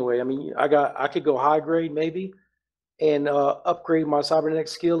than that anyway. I mean, I could go high grade maybe and upgrade my cybernetic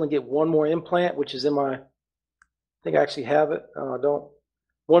skill and get one more implant, which is in my, I think I actually have it. I don't.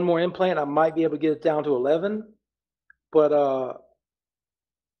 One more implant, I might be able to get it down to 11, but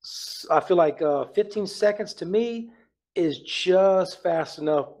I feel like 15 seconds to me is just fast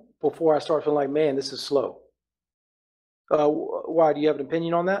enough before I start feeling like, man, this is slow. Why? Do you have an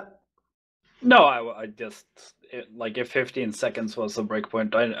opinion on that? No, I just like if 15 seconds was the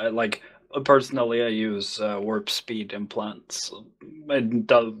breakpoint. I personally I use warp speed implants. It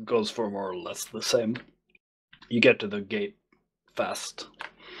goes for more or less the same. You get to the gate fast.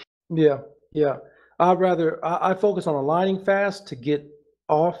 Yeah. I focus on aligning fast to get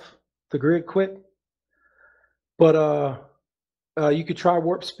off the grid quick. But you could try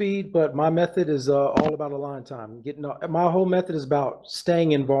warp speed, but my method is all about align time. My whole method is about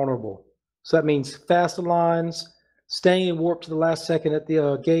staying invulnerable. So that means fast aligns, staying in warp to the last second at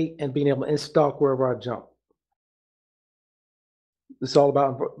the gate, and being able to insta-dock wherever I jump. It's all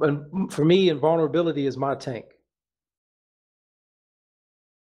about, and for me, invulnerability is my tank.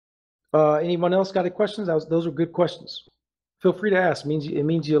 Anyone else got any questions? Those are good questions. Feel free to ask. It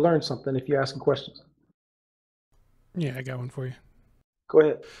means you learned something if you're asking questions. Yeah, I got one for you. Go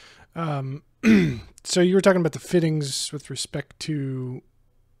ahead. So you were talking about the fittings with respect to,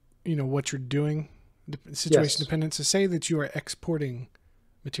 what you're doing, the situation dependent. So say that you are exporting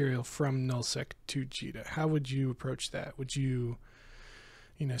material from Nullsec to JITA. How would you approach that? Would you,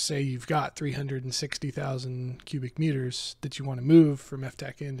 say you've got 360,000 cubic meters that you want to move from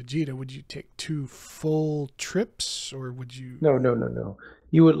FTAC into JITA? Would you take 2 full trips, or would you? No.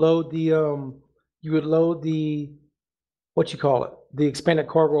 You would load the what you call it, the expanded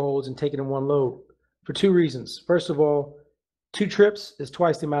cargo holds, and take it in one load for 2 reasons. First of all, 2 trips is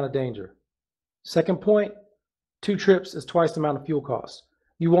twice the amount of danger. Second point, 2 trips is twice the amount of fuel costs.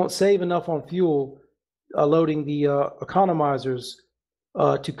 You won't save enough on fuel loading the economizers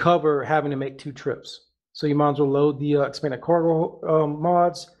to cover having to make 2 trips. So you might as well load the expanded cargo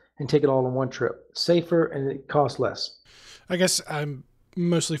mods and take it all in one trip. Safer, and it costs less. I guess I'm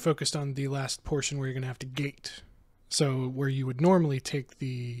mostly focused on the last portion where you're going to have to gate. So where you would normally take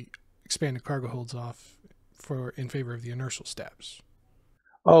the expanded cargo holds off in favor of the inertial steps.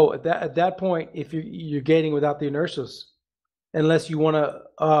 Oh, at that point, if you're gating without the inertials, unless you want to,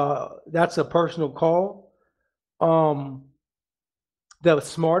 that's a personal call. The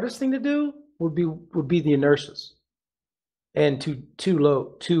smartest thing to do would be the inertials, and two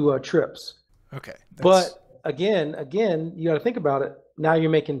trips. Okay. But again, you got to think about it. Now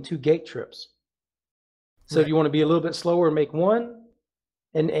you're making 2 gate trips. So Right. do you want to be a little bit slower and make 1,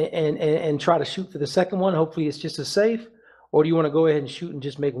 and try to shoot for the second one? Hopefully it's just as safe. Or do you want to go ahead and shoot and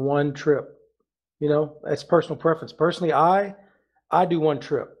just make 1 trip? That's personal preference. Personally, I do 1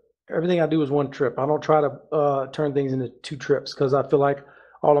 trip. Everything I do is 1 trip. I don't try to turn things into 2 trips, because I feel like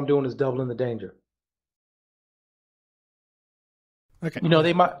all I'm doing is doubling the danger. Okay.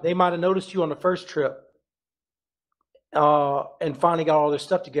 They might have noticed you on the first trip and finally got all their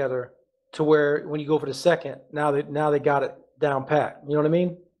stuff together to where when you go for the second, now they got it down pat. You know what I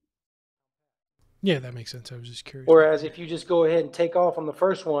mean? Yeah, that makes sense. I was just curious. Whereas if you just go ahead and take off on the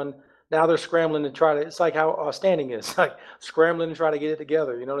first one, now they're scrambling to try to, it's like how standing is, like scrambling to try to get it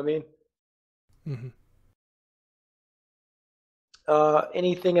together. You know what I mean? Mm-hmm.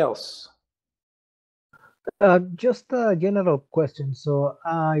 Anything else? Just a general question. So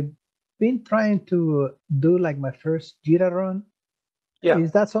I've been trying to do like my first JITA run. Yeah.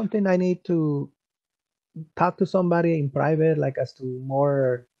 Is that something I need to talk to somebody in private, like as to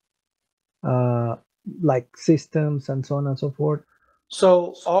more like systems and so on and so forth?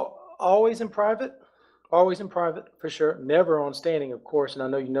 So always in private for sure. Never on standing, of course, and I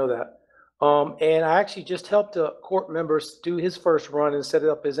know you know that. And I actually just helped a court member do his first run and set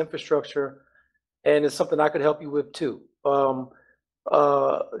up his infrastructure, and it's something I could help you with too. Jump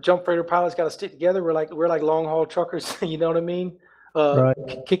freighter pilots got to stick together. We're like long haul truckers, you know what I mean? Right.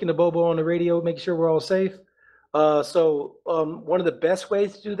 Kicking the bobo on the radio, making sure we're all safe. So one of the best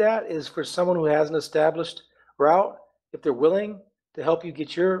ways to do that is for someone who has an established route, if they're willing to help you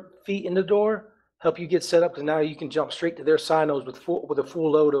get your feet in the door, help you get set up, because now you can jump straight to their silos with a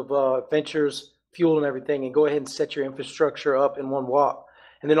full load of ventures, fuel, and everything, and go ahead and set your infrastructure up in one walk.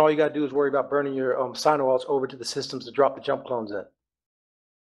 And then all you got to do is worry about burning your sino walls over to the systems to drop the jump clones in.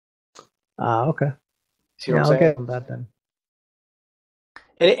 Okay. See what I'm I'll saying? get on that then.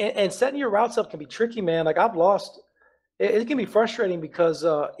 And setting your routes up can be tricky, man. Like I've lost, it can be frustrating because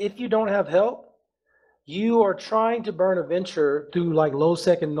if you don't have help, you are trying to burn a venture through like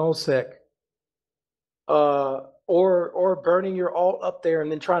low-sec and null-sec, or burning your alt up there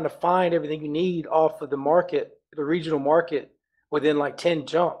and then trying to find everything you need off of the market, the regional market, within like 10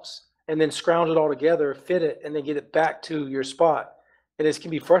 jumps, and then scrounge it all together, fit it, and then get it back to your spot. And this can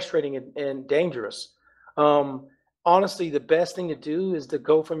be frustrating and dangerous. Honestly, the best thing to do is to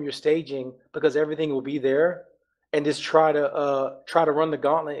go from your staging, because everything will be there, and just try to run the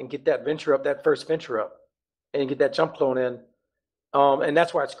gauntlet and get that venture up, that first venture up, and get that jump clone in. And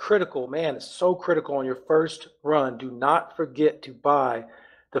that's why it's critical, man. It's so critical on your first run. Do not forget to buy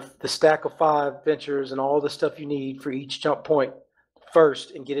the stack of 5 ventures and all the stuff you need for each jump point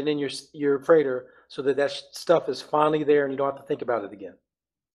first, and get it in your freighter so that stuff is finally there and you don't have to think about it again.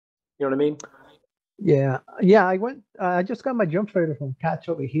 You know what I mean? Yeah. I just got my jump freighter from Catch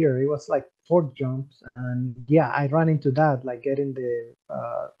over here. It was like 4 jumps, and I ran into that, like getting the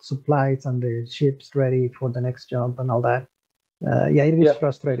supplies and the ships ready for the next jump and all that. It is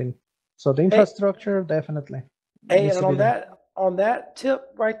frustrating. So the infrastructure, definitely. Hey, and on that tip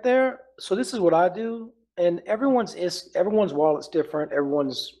right there, so this is what I do, and everyone's wallet's different,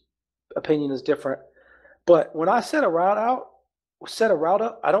 everyone's opinion is different. But when I set a route out, set a route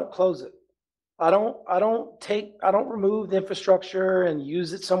up, I don't close it. I don't remove the infrastructure and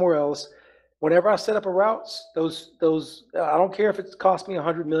use it somewhere else. Whenever I set up a routes, I don't care if it cost me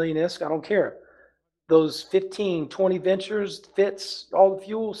 100 million ISK, I don't care. Those 15, 20 ventures, fits, all the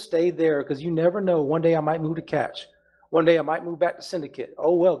fuel, stay there, because you never know. One day I might move to Catch. One day I might move back to Syndicate.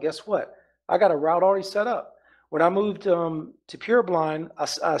 Oh, well, guess what? I got a route already set up. When I moved to Pure Blind,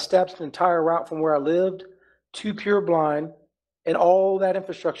 I established an entire route from where I lived to Pure Blind, and all that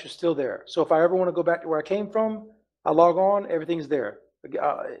infrastructure is still there. So if I ever want to go back to where I came from, I log on, everything's there.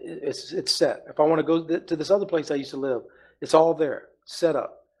 It's set. If I want to go to this other place I used to live, it's all there, set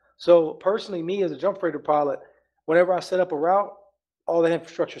up. So personally, me as a jump freighter pilot, whenever I set up a route, all that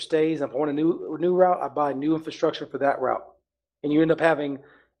infrastructure stays. If I want a new route, I buy new infrastructure for that route, and you end up having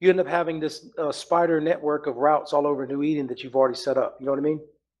this spider network of routes all over New Eden that you've already set up. You know what I mean?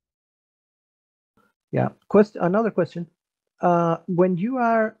 Yeah. Another question. When you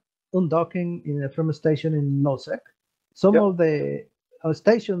are undocking from a station in Nullsec, some of the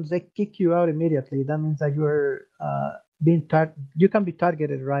stations, they kick you out immediately. That means that you're you can be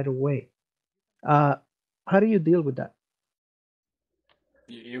targeted right away. How do you deal with that?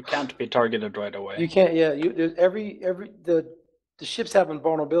 You can't be targeted right away. You can't. Yeah. The ships have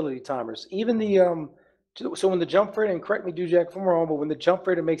invulnerability timers. Even so when the jump freighter, and correct me, Dujak, if I'm wrong, but when the jump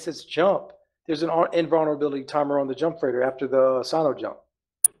freighter makes its jump, there's an invulnerability timer on the jump freighter after the sino jump.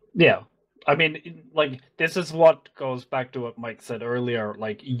 Yeah. I mean, like, this is what goes back to what Mike said earlier.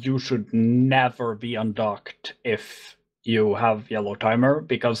 Like, you should never be undocked if you have yellow timer,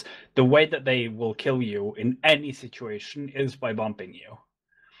 because the way that they will kill you in any situation is by bumping you.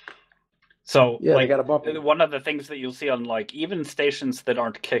 So, yeah, like, they gotta bump you. One of the things that you'll see on, like, even stations that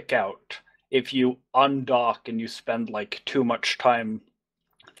aren't kick out, if you undock and you spend, like, too much time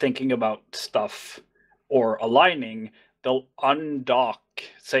thinking about stuff or aligning, they'll undock,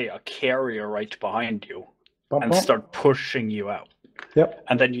 say, a carrier right behind you and start pushing you out. Yep.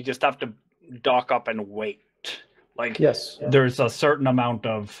 And then you just have to dock up and wait. Like, yes, there's a certain amount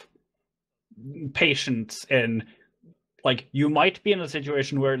of patience in, like, you might be in a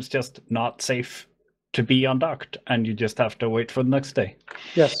situation where it's just not safe to be undocked, and you just have to wait for the next day.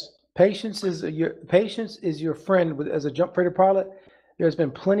 Yes. Patience is your friend as a jump freighter pilot. There's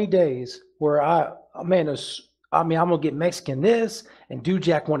been plenty days where I'm gonna get Mexican this, and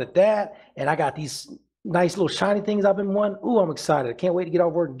Dujak wanted that, and I got these nice little shiny things I've been wanting. Ooh, I'm excited. I can't wait to get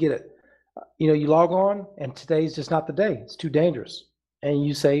off work and get it. You log on, and today's just not the day. It's too dangerous. And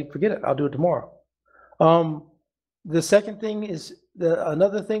you say, forget it, I'll do it tomorrow. The second thing is,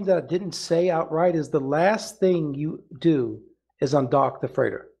 another thing that I didn't say outright is the last thing you do is undock the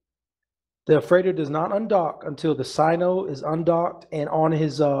freighter. The freighter does not undock until the sino is undocked and on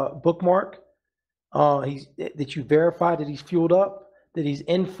his bookmark, that you verify that he's fueled up, that he's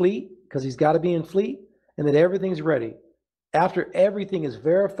in fleet, because he's got to be in fleet, and that everything's ready. After everything is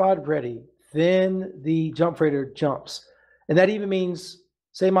verified ready, then the jump freighter jumps. And that even means,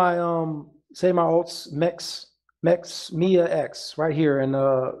 say my alt's Mex Mia X right here in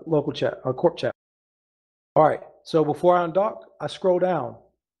the local chat, corp chat. All right, so before I undock, I scroll down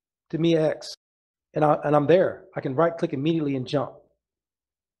to Mia X, and I'm there. I can right click immediately and jump.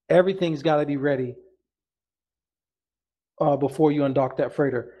 Everything's got to be ready before you undock that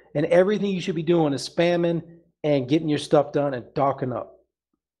freighter. And everything you should be doing is spamming and getting your stuff done and docking up.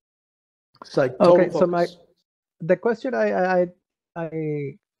 It's like okay. focus. So the question I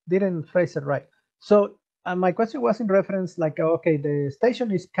didn't phrase it right. So my question was in reference, like, okay, the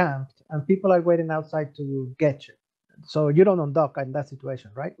station is camped and people are waiting outside to get you. So you don't undock in that situation,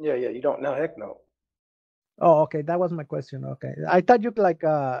 right? Yeah, you don't. No, heck no. Oh, okay. That was my question. Okay. I thought you like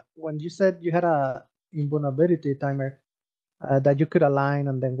when you said you had a invulnerability timer that you could align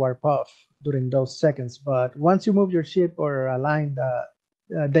and then warp off during those seconds. But once you move your ship or align,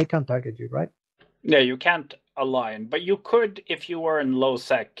 they can't target you, right? Yeah, you can't align, but you could, if you were in low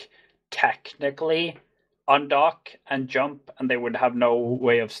sec, technically undock and jump, and they would have no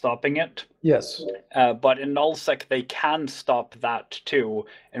way of stopping it. Yes. But in nullsec, they can stop that too,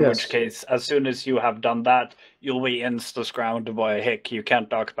 in which case, as soon as you have done that, you'll be insta-scrounged by a hick. You can't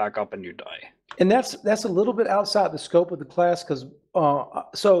dock back up and you die. And that's a little bit outside the scope of the class, because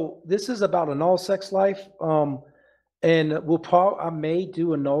so this is about a nullsec's life, and I may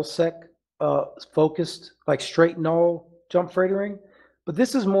do a nullsec focused, like straight null jump freightering. But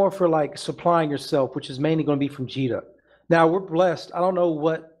this is more for like supplying yourself, which is mainly going to be from JITA. Now we're blessed. I don't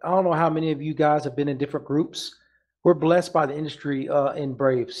know how many of you guys have been in different groups. We're blessed by the industry in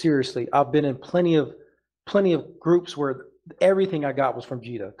Brave. Seriously, I've been in plenty of groups where everything I got was from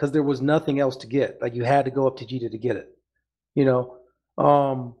JITA, because there was nothing else to get. Like, you had to go up to JITA to get it. you know.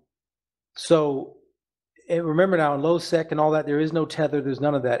 So and remember now in Nullsec and all that, there is no tether, there's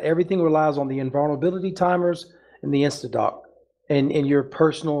none of that. Everything relies on the invulnerability timers and the instadoc and your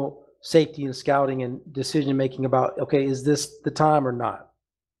personal safety and scouting and decision making about, okay, is this the time or not?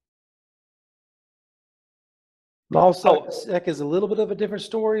 Nullsec is a little bit of a different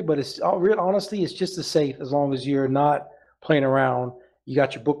story, but it's honestly, it's just as safe as long as you're not playing around. You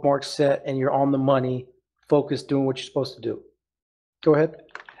got your bookmarks set and you're on the money, focused, doing what you're supposed to do. Go ahead.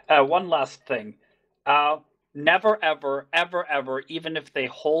 One last thing. Never, ever, ever, ever, even if they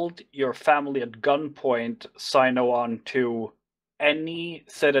hold your family at gunpoint, sign on to any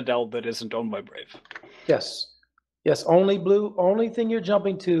citadel that isn't owned by Brave. Yes. Yes, only blue. Only thing you're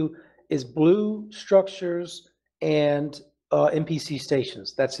jumping to is blue structures and NPC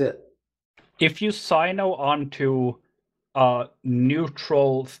stations. That's it. If you sign on to a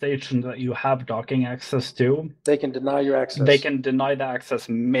neutral station that you have docking access to, they can deny your access. They can deny the access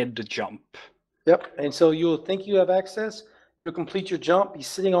mid-jump. Yep, and so you'll think you have access, you'll complete your jump, be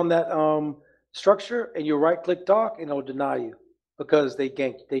sitting on that structure, and you'll right-click dock, and it'll deny you because they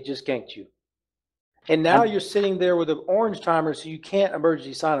just ganked you. And now you're sitting there with an orange timer, so you can't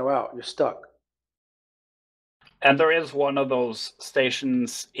emergency sign out. You're stuck. And there is one of those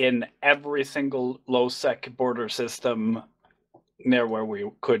stations in every single low-sec border system near where we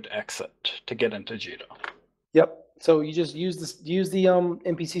could exit to get into Jita. Yep. So you just use the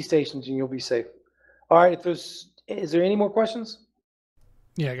NPC stations, and you'll be safe. All right. Is there any more questions?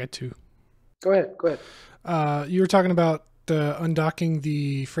 Yeah, I got two. Go ahead. You were talking about undocking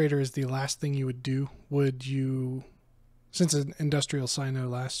the freighter is the last thing you would do. Would you, since an industrial sino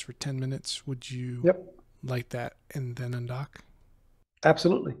lasts for 10 minutes, would you light that and then undock?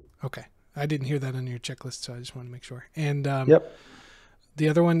 Absolutely. Okay. I didn't hear that on your checklist, so I just want to make sure. And the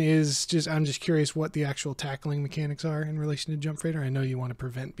other one is I'm just curious what the actual tackling mechanics are in relation to jump freighter. I know you want to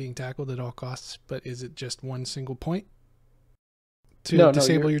prevent being tackled at all costs, but is it just one single point to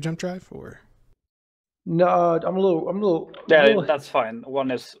disable your jump drive, or? No, I'm a little. Yeah, that's fine.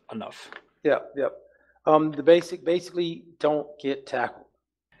 One is enough. Yep. The basically don't get tackled.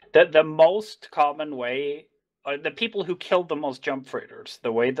 The most common way, the people who kill the most jump freighters,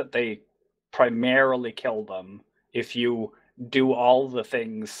 the way that they primarily kill them, if you do all the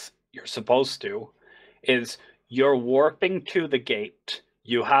things you're supposed to, is you're warping to the gate.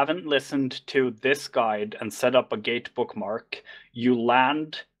 You haven't listened to this guide and set up a gate bookmark. You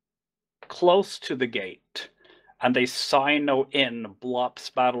land close to the gate, and they sino in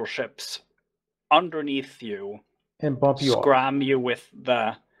Blops battleships underneath you and bump you scram off. You with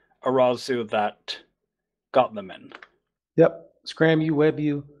the Arazu that got them in. Yep. Scram you, web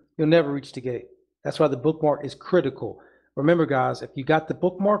you. You'll never reach the gate. That's why the bookmark is critical. Remember, guys, if you got the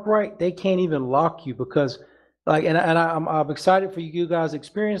bookmark right, they can't even lock you because, I'm excited for you guys to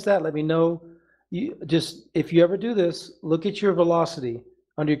experience that. Let me know. If you ever do this, look at your velocity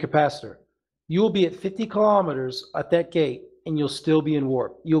under your capacitor. You will be at 50 kilometers at that gate, and you'll still be in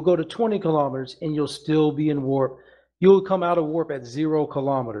warp. You'll go to 20 kilometers, and you'll still be in warp. You'll come out of warp at 0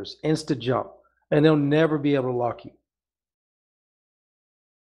 kilometers, instant jump, and they'll never be able to lock you.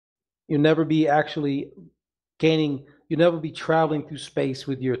 You'll never be actually gaining. You'll never be traveling through space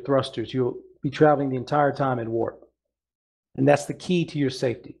with your thrusters. You'll be traveling the entire time in warp. And that's the key to your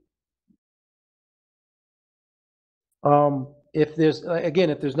safety. If there's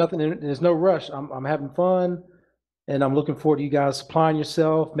nothing, there's no rush. I'm having fun, and I'm looking forward to you guys supplying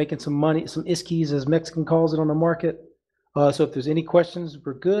yourself, making some money, some iskies, as Mexican calls it on the market. So if there's any questions,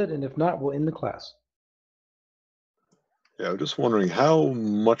 we're good. And if not, we'll end the class. Yeah, I'm just wondering how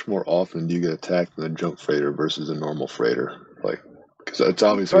much more often do you get attacked in a junk freighter versus a normal freighter? Like, because it's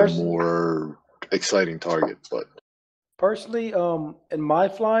obviously a more exciting target, but personally, in my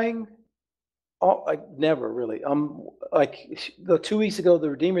flying, never really. Like the 2 weeks ago,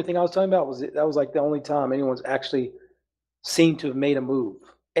 the Redeemer thing I was talking about was like the only time anyone's actually seemed to have made a move,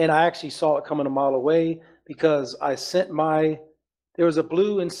 and I actually saw it coming a mile away because I sent there was a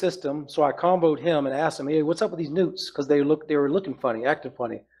blue in system, so I comboed him and asked him, "Hey, what's up with these newts?" Because they were looking funny, acting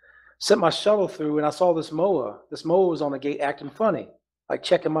funny. Sent my shuttle through, and I saw this MOA. This MOA was on the gate acting funny, like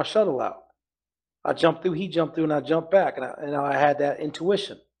checking my shuttle out. I jumped through, he jumped through, and I jumped back, and I had that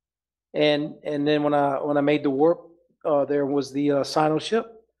intuition. And then when I made the warp, there was the sino ship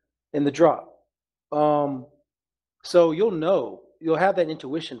in the drop. So you'll have that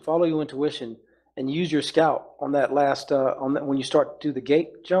intuition. Follow your intuition. And use your scout on that last when you start to do the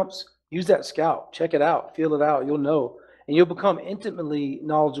gate jumps. Use that scout, check it out, feel it out. You'll know, and you'll become intimately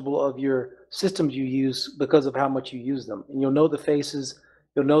knowledgeable of your systems you use because of how much you use them. And you'll know the faces,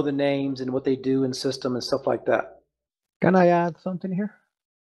 you'll know the names and what they do in system and stuff like that. Can I add something here?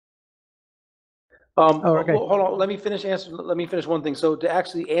 Okay. Hold on. Let me finish one thing. So to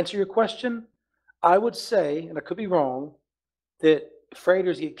actually answer your question, I would say, and I could be wrong, that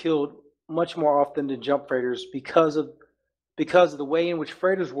freighters get killed much more often than jump freighters because of the way in which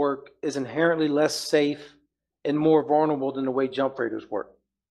freighters work is inherently less safe and more vulnerable than the way jump freighters work.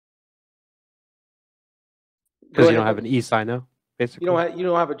 Because you don't have an e-sino, basically. You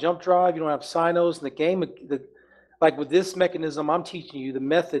don't have a jump drive. You don't have sinos in the game. Like with this mechanism, I'm teaching you the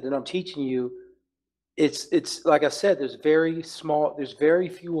method, and I'm teaching you. It's like I said. There's very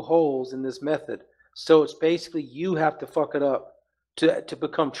few holes in this method. So it's basically you have to fuck it up to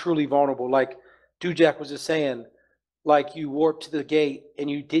become truly vulnerable. Like Dujak was just saying, like you warped to the gate and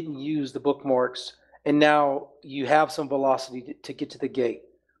you didn't use the bookmarks, and now you have some velocity to get to the gate.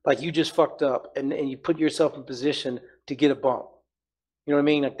 Like you just fucked up and you put yourself in position to get a bump. You know what I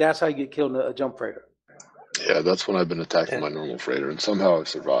mean? Like that's how you get killed in a jump freighter. Yeah, that's when I've been attacking my normal freighter, and somehow I've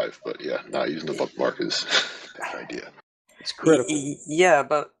survived. But yeah, not using the bookmark is a bad idea. It's critical. Yeah,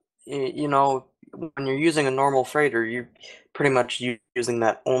 but you know, when you're using a normal freighter, you're pretty much using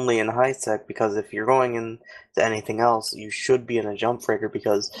that only in high sec, because if you're going into anything else, you should be in a jump freighter,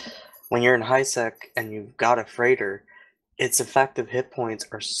 because when you're in high sec and you've got a freighter, its effective hit points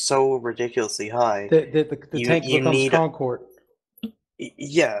are so ridiculously high. The tank becomes Concord.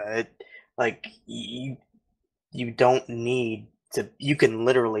 Yeah, you don't need to. You can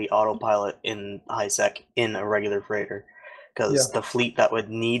literally autopilot in high sec in a regular freighter, because the fleet that would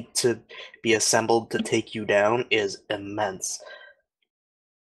need to be assembled to take you down is immense.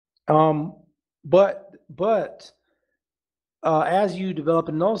 But as you develop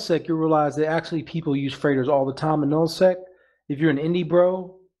in Nullsec, you realize that actually people use freighters all the time in Nullsec. If you're an indie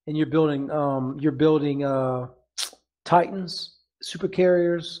bro and you're building Titans, super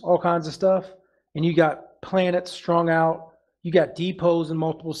carriers, all kinds of stuff, and you got planets strung out, you got depots in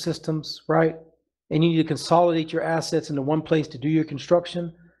multiple systems, right? And you need to consolidate your assets into one place to do your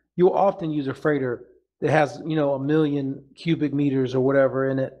construction, you'll often use a freighter that has, 1 million cubic meters or whatever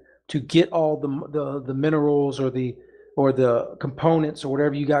in it to get all the minerals or the components or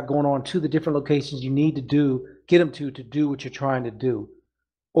whatever you got going on to the different locations you need to get them to do what you're trying to do.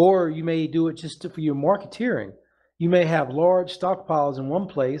 Or you may do it just for your marketeering. You may have large stockpiles in one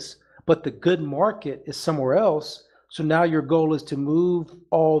place, but the good market is somewhere else. So now your goal is to move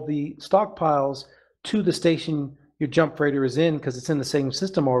all the stockpiles to the station your jump freighter is in, because it's in the same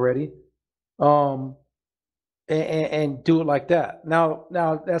system already, and do it like that. Now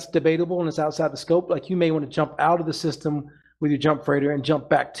that's debatable and it's outside the scope. Like you may want to jump out of the system with your jump freighter and jump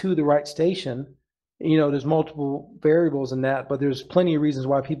back to the right station. There's multiple variables in that, but there's plenty of reasons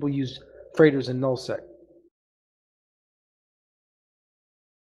why people use freighters in Nullsec.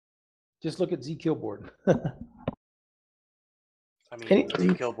 Just look at Z-Killboard. I mean,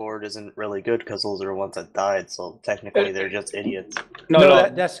 Z-Killboard isn't really good because those are the ones that died, so technically they're just idiots. No,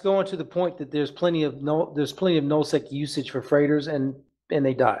 that's going to the point that there's plenty of Nullsec usage for freighters, and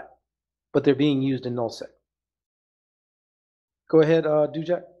they die, but they're being used in Nullsec. Go ahead,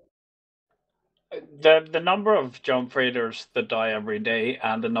 Dujak. The number of jump freighters that die every day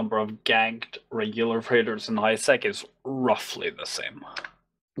and the number of ganked regular freighters in high sec is roughly the same.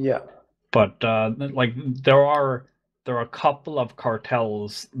 Yeah. But there are a couple of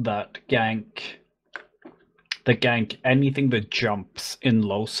cartels that gank anything that jumps in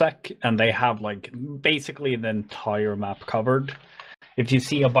low sec, and they have basically the entire map covered. If you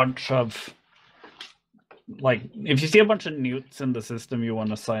see a bunch of newts in the system you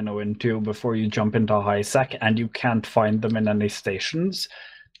want to sino into before you jump into high sec and you can't find them in any stations,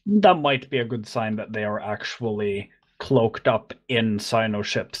 that might be a good sign that they are actually cloaked up in sino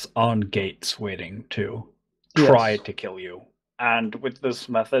ships on gates waiting to try to kill you. And with this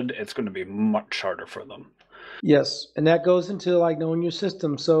method, it's going to be much harder for them. Yes, and that goes into knowing your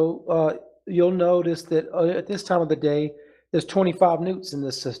system. So you'll notice that at this time of the day, there's 25 newts in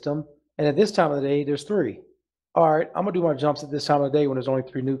this system, and at this time of the day, there's 3. All right, I'm gonna do my jumps at this time of the day when there's only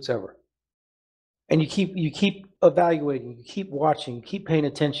 3 newts ever. And you keep evaluating, you keep watching, you keep paying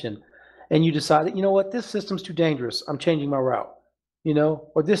attention, and you decide that, you know what, this system's too dangerous. I'm changing my route.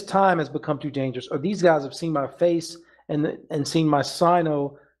 Or this time has become too dangerous, or these guys have seen my face and seen my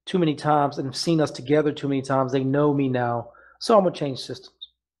sino too many times and have seen us together too many times. They know me now, so I'm gonna change systems.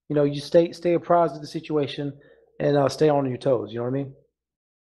 You stay apprised of the situation and stay on your toes. You know what I mean?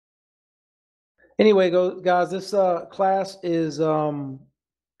 Anyway, guys, this class is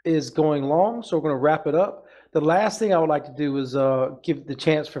going long, so we're going to wrap it up. The last thing I would like to do is give the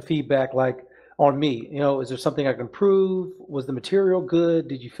chance for feedback, on me. Is there something I can improve? Was the material good?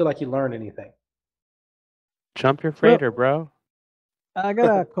 Did you feel like you learned anything? Jump your freighter, bro. I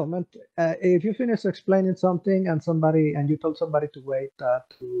got a comment. If you finish explaining something and you told somebody to wait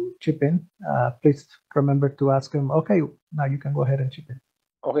to chip in, please remember to ask them, okay, now you can go ahead and chip in.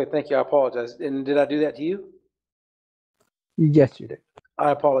 Okay, thank you. I apologize. And did I do that to you? Yes, you did.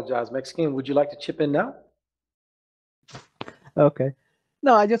 I apologize. Mexican, would you like to chip in now? Okay.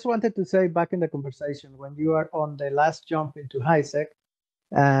 No, I just wanted to say back in the conversation, when you are on the last jump into HiSec,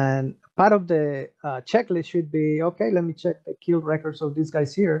 and part of the checklist should be, okay, let me check the kill records of these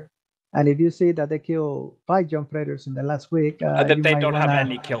guys here. And if you see that they kill 5 jump raiders in the last week, that they don't have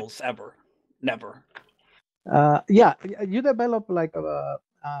any kills ever. Never. Yeah, you develop, like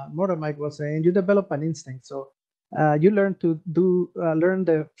Murda Mike was saying, you develop an instinct. So you learn to learn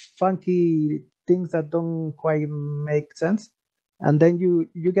the funky things that don't quite make sense. And then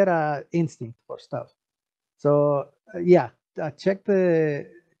you get an instinct for stuff. So yeah, check the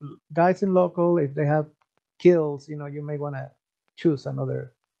guys in local. If they have kills, you may want to choose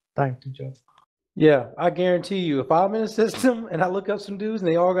another time to jump. Yeah, I guarantee you, if I'm in a system and I look up some dudes and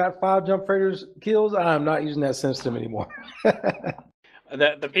they all got 5 jump freighters kills, I'm not using that system anymore.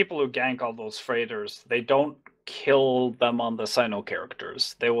 The people who gank all those freighters, they don't kill them on the Sino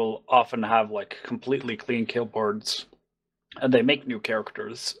characters. They will often have like completely clean kill boards, and they make new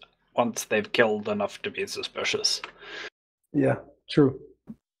characters once they've killed enough to be suspicious. Yeah, true.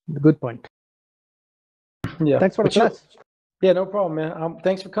 Good point. Yeah. Thanks for the class. Yeah, no problem, man.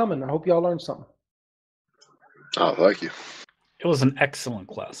 Thanks for coming. I hope y'all learned something. Oh, thank you. It was an excellent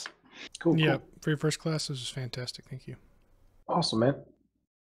class. Cool. Yeah, cool. for your first class, this was fantastic. Thank you. Awesome, man.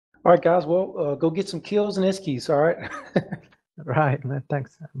 All right, guys. Well, go get some kills and Iskies. All right. Right, man.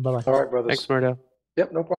 Thanks. Bye-bye. All right, brothers. Thanks, Murdo. Yep, no problem.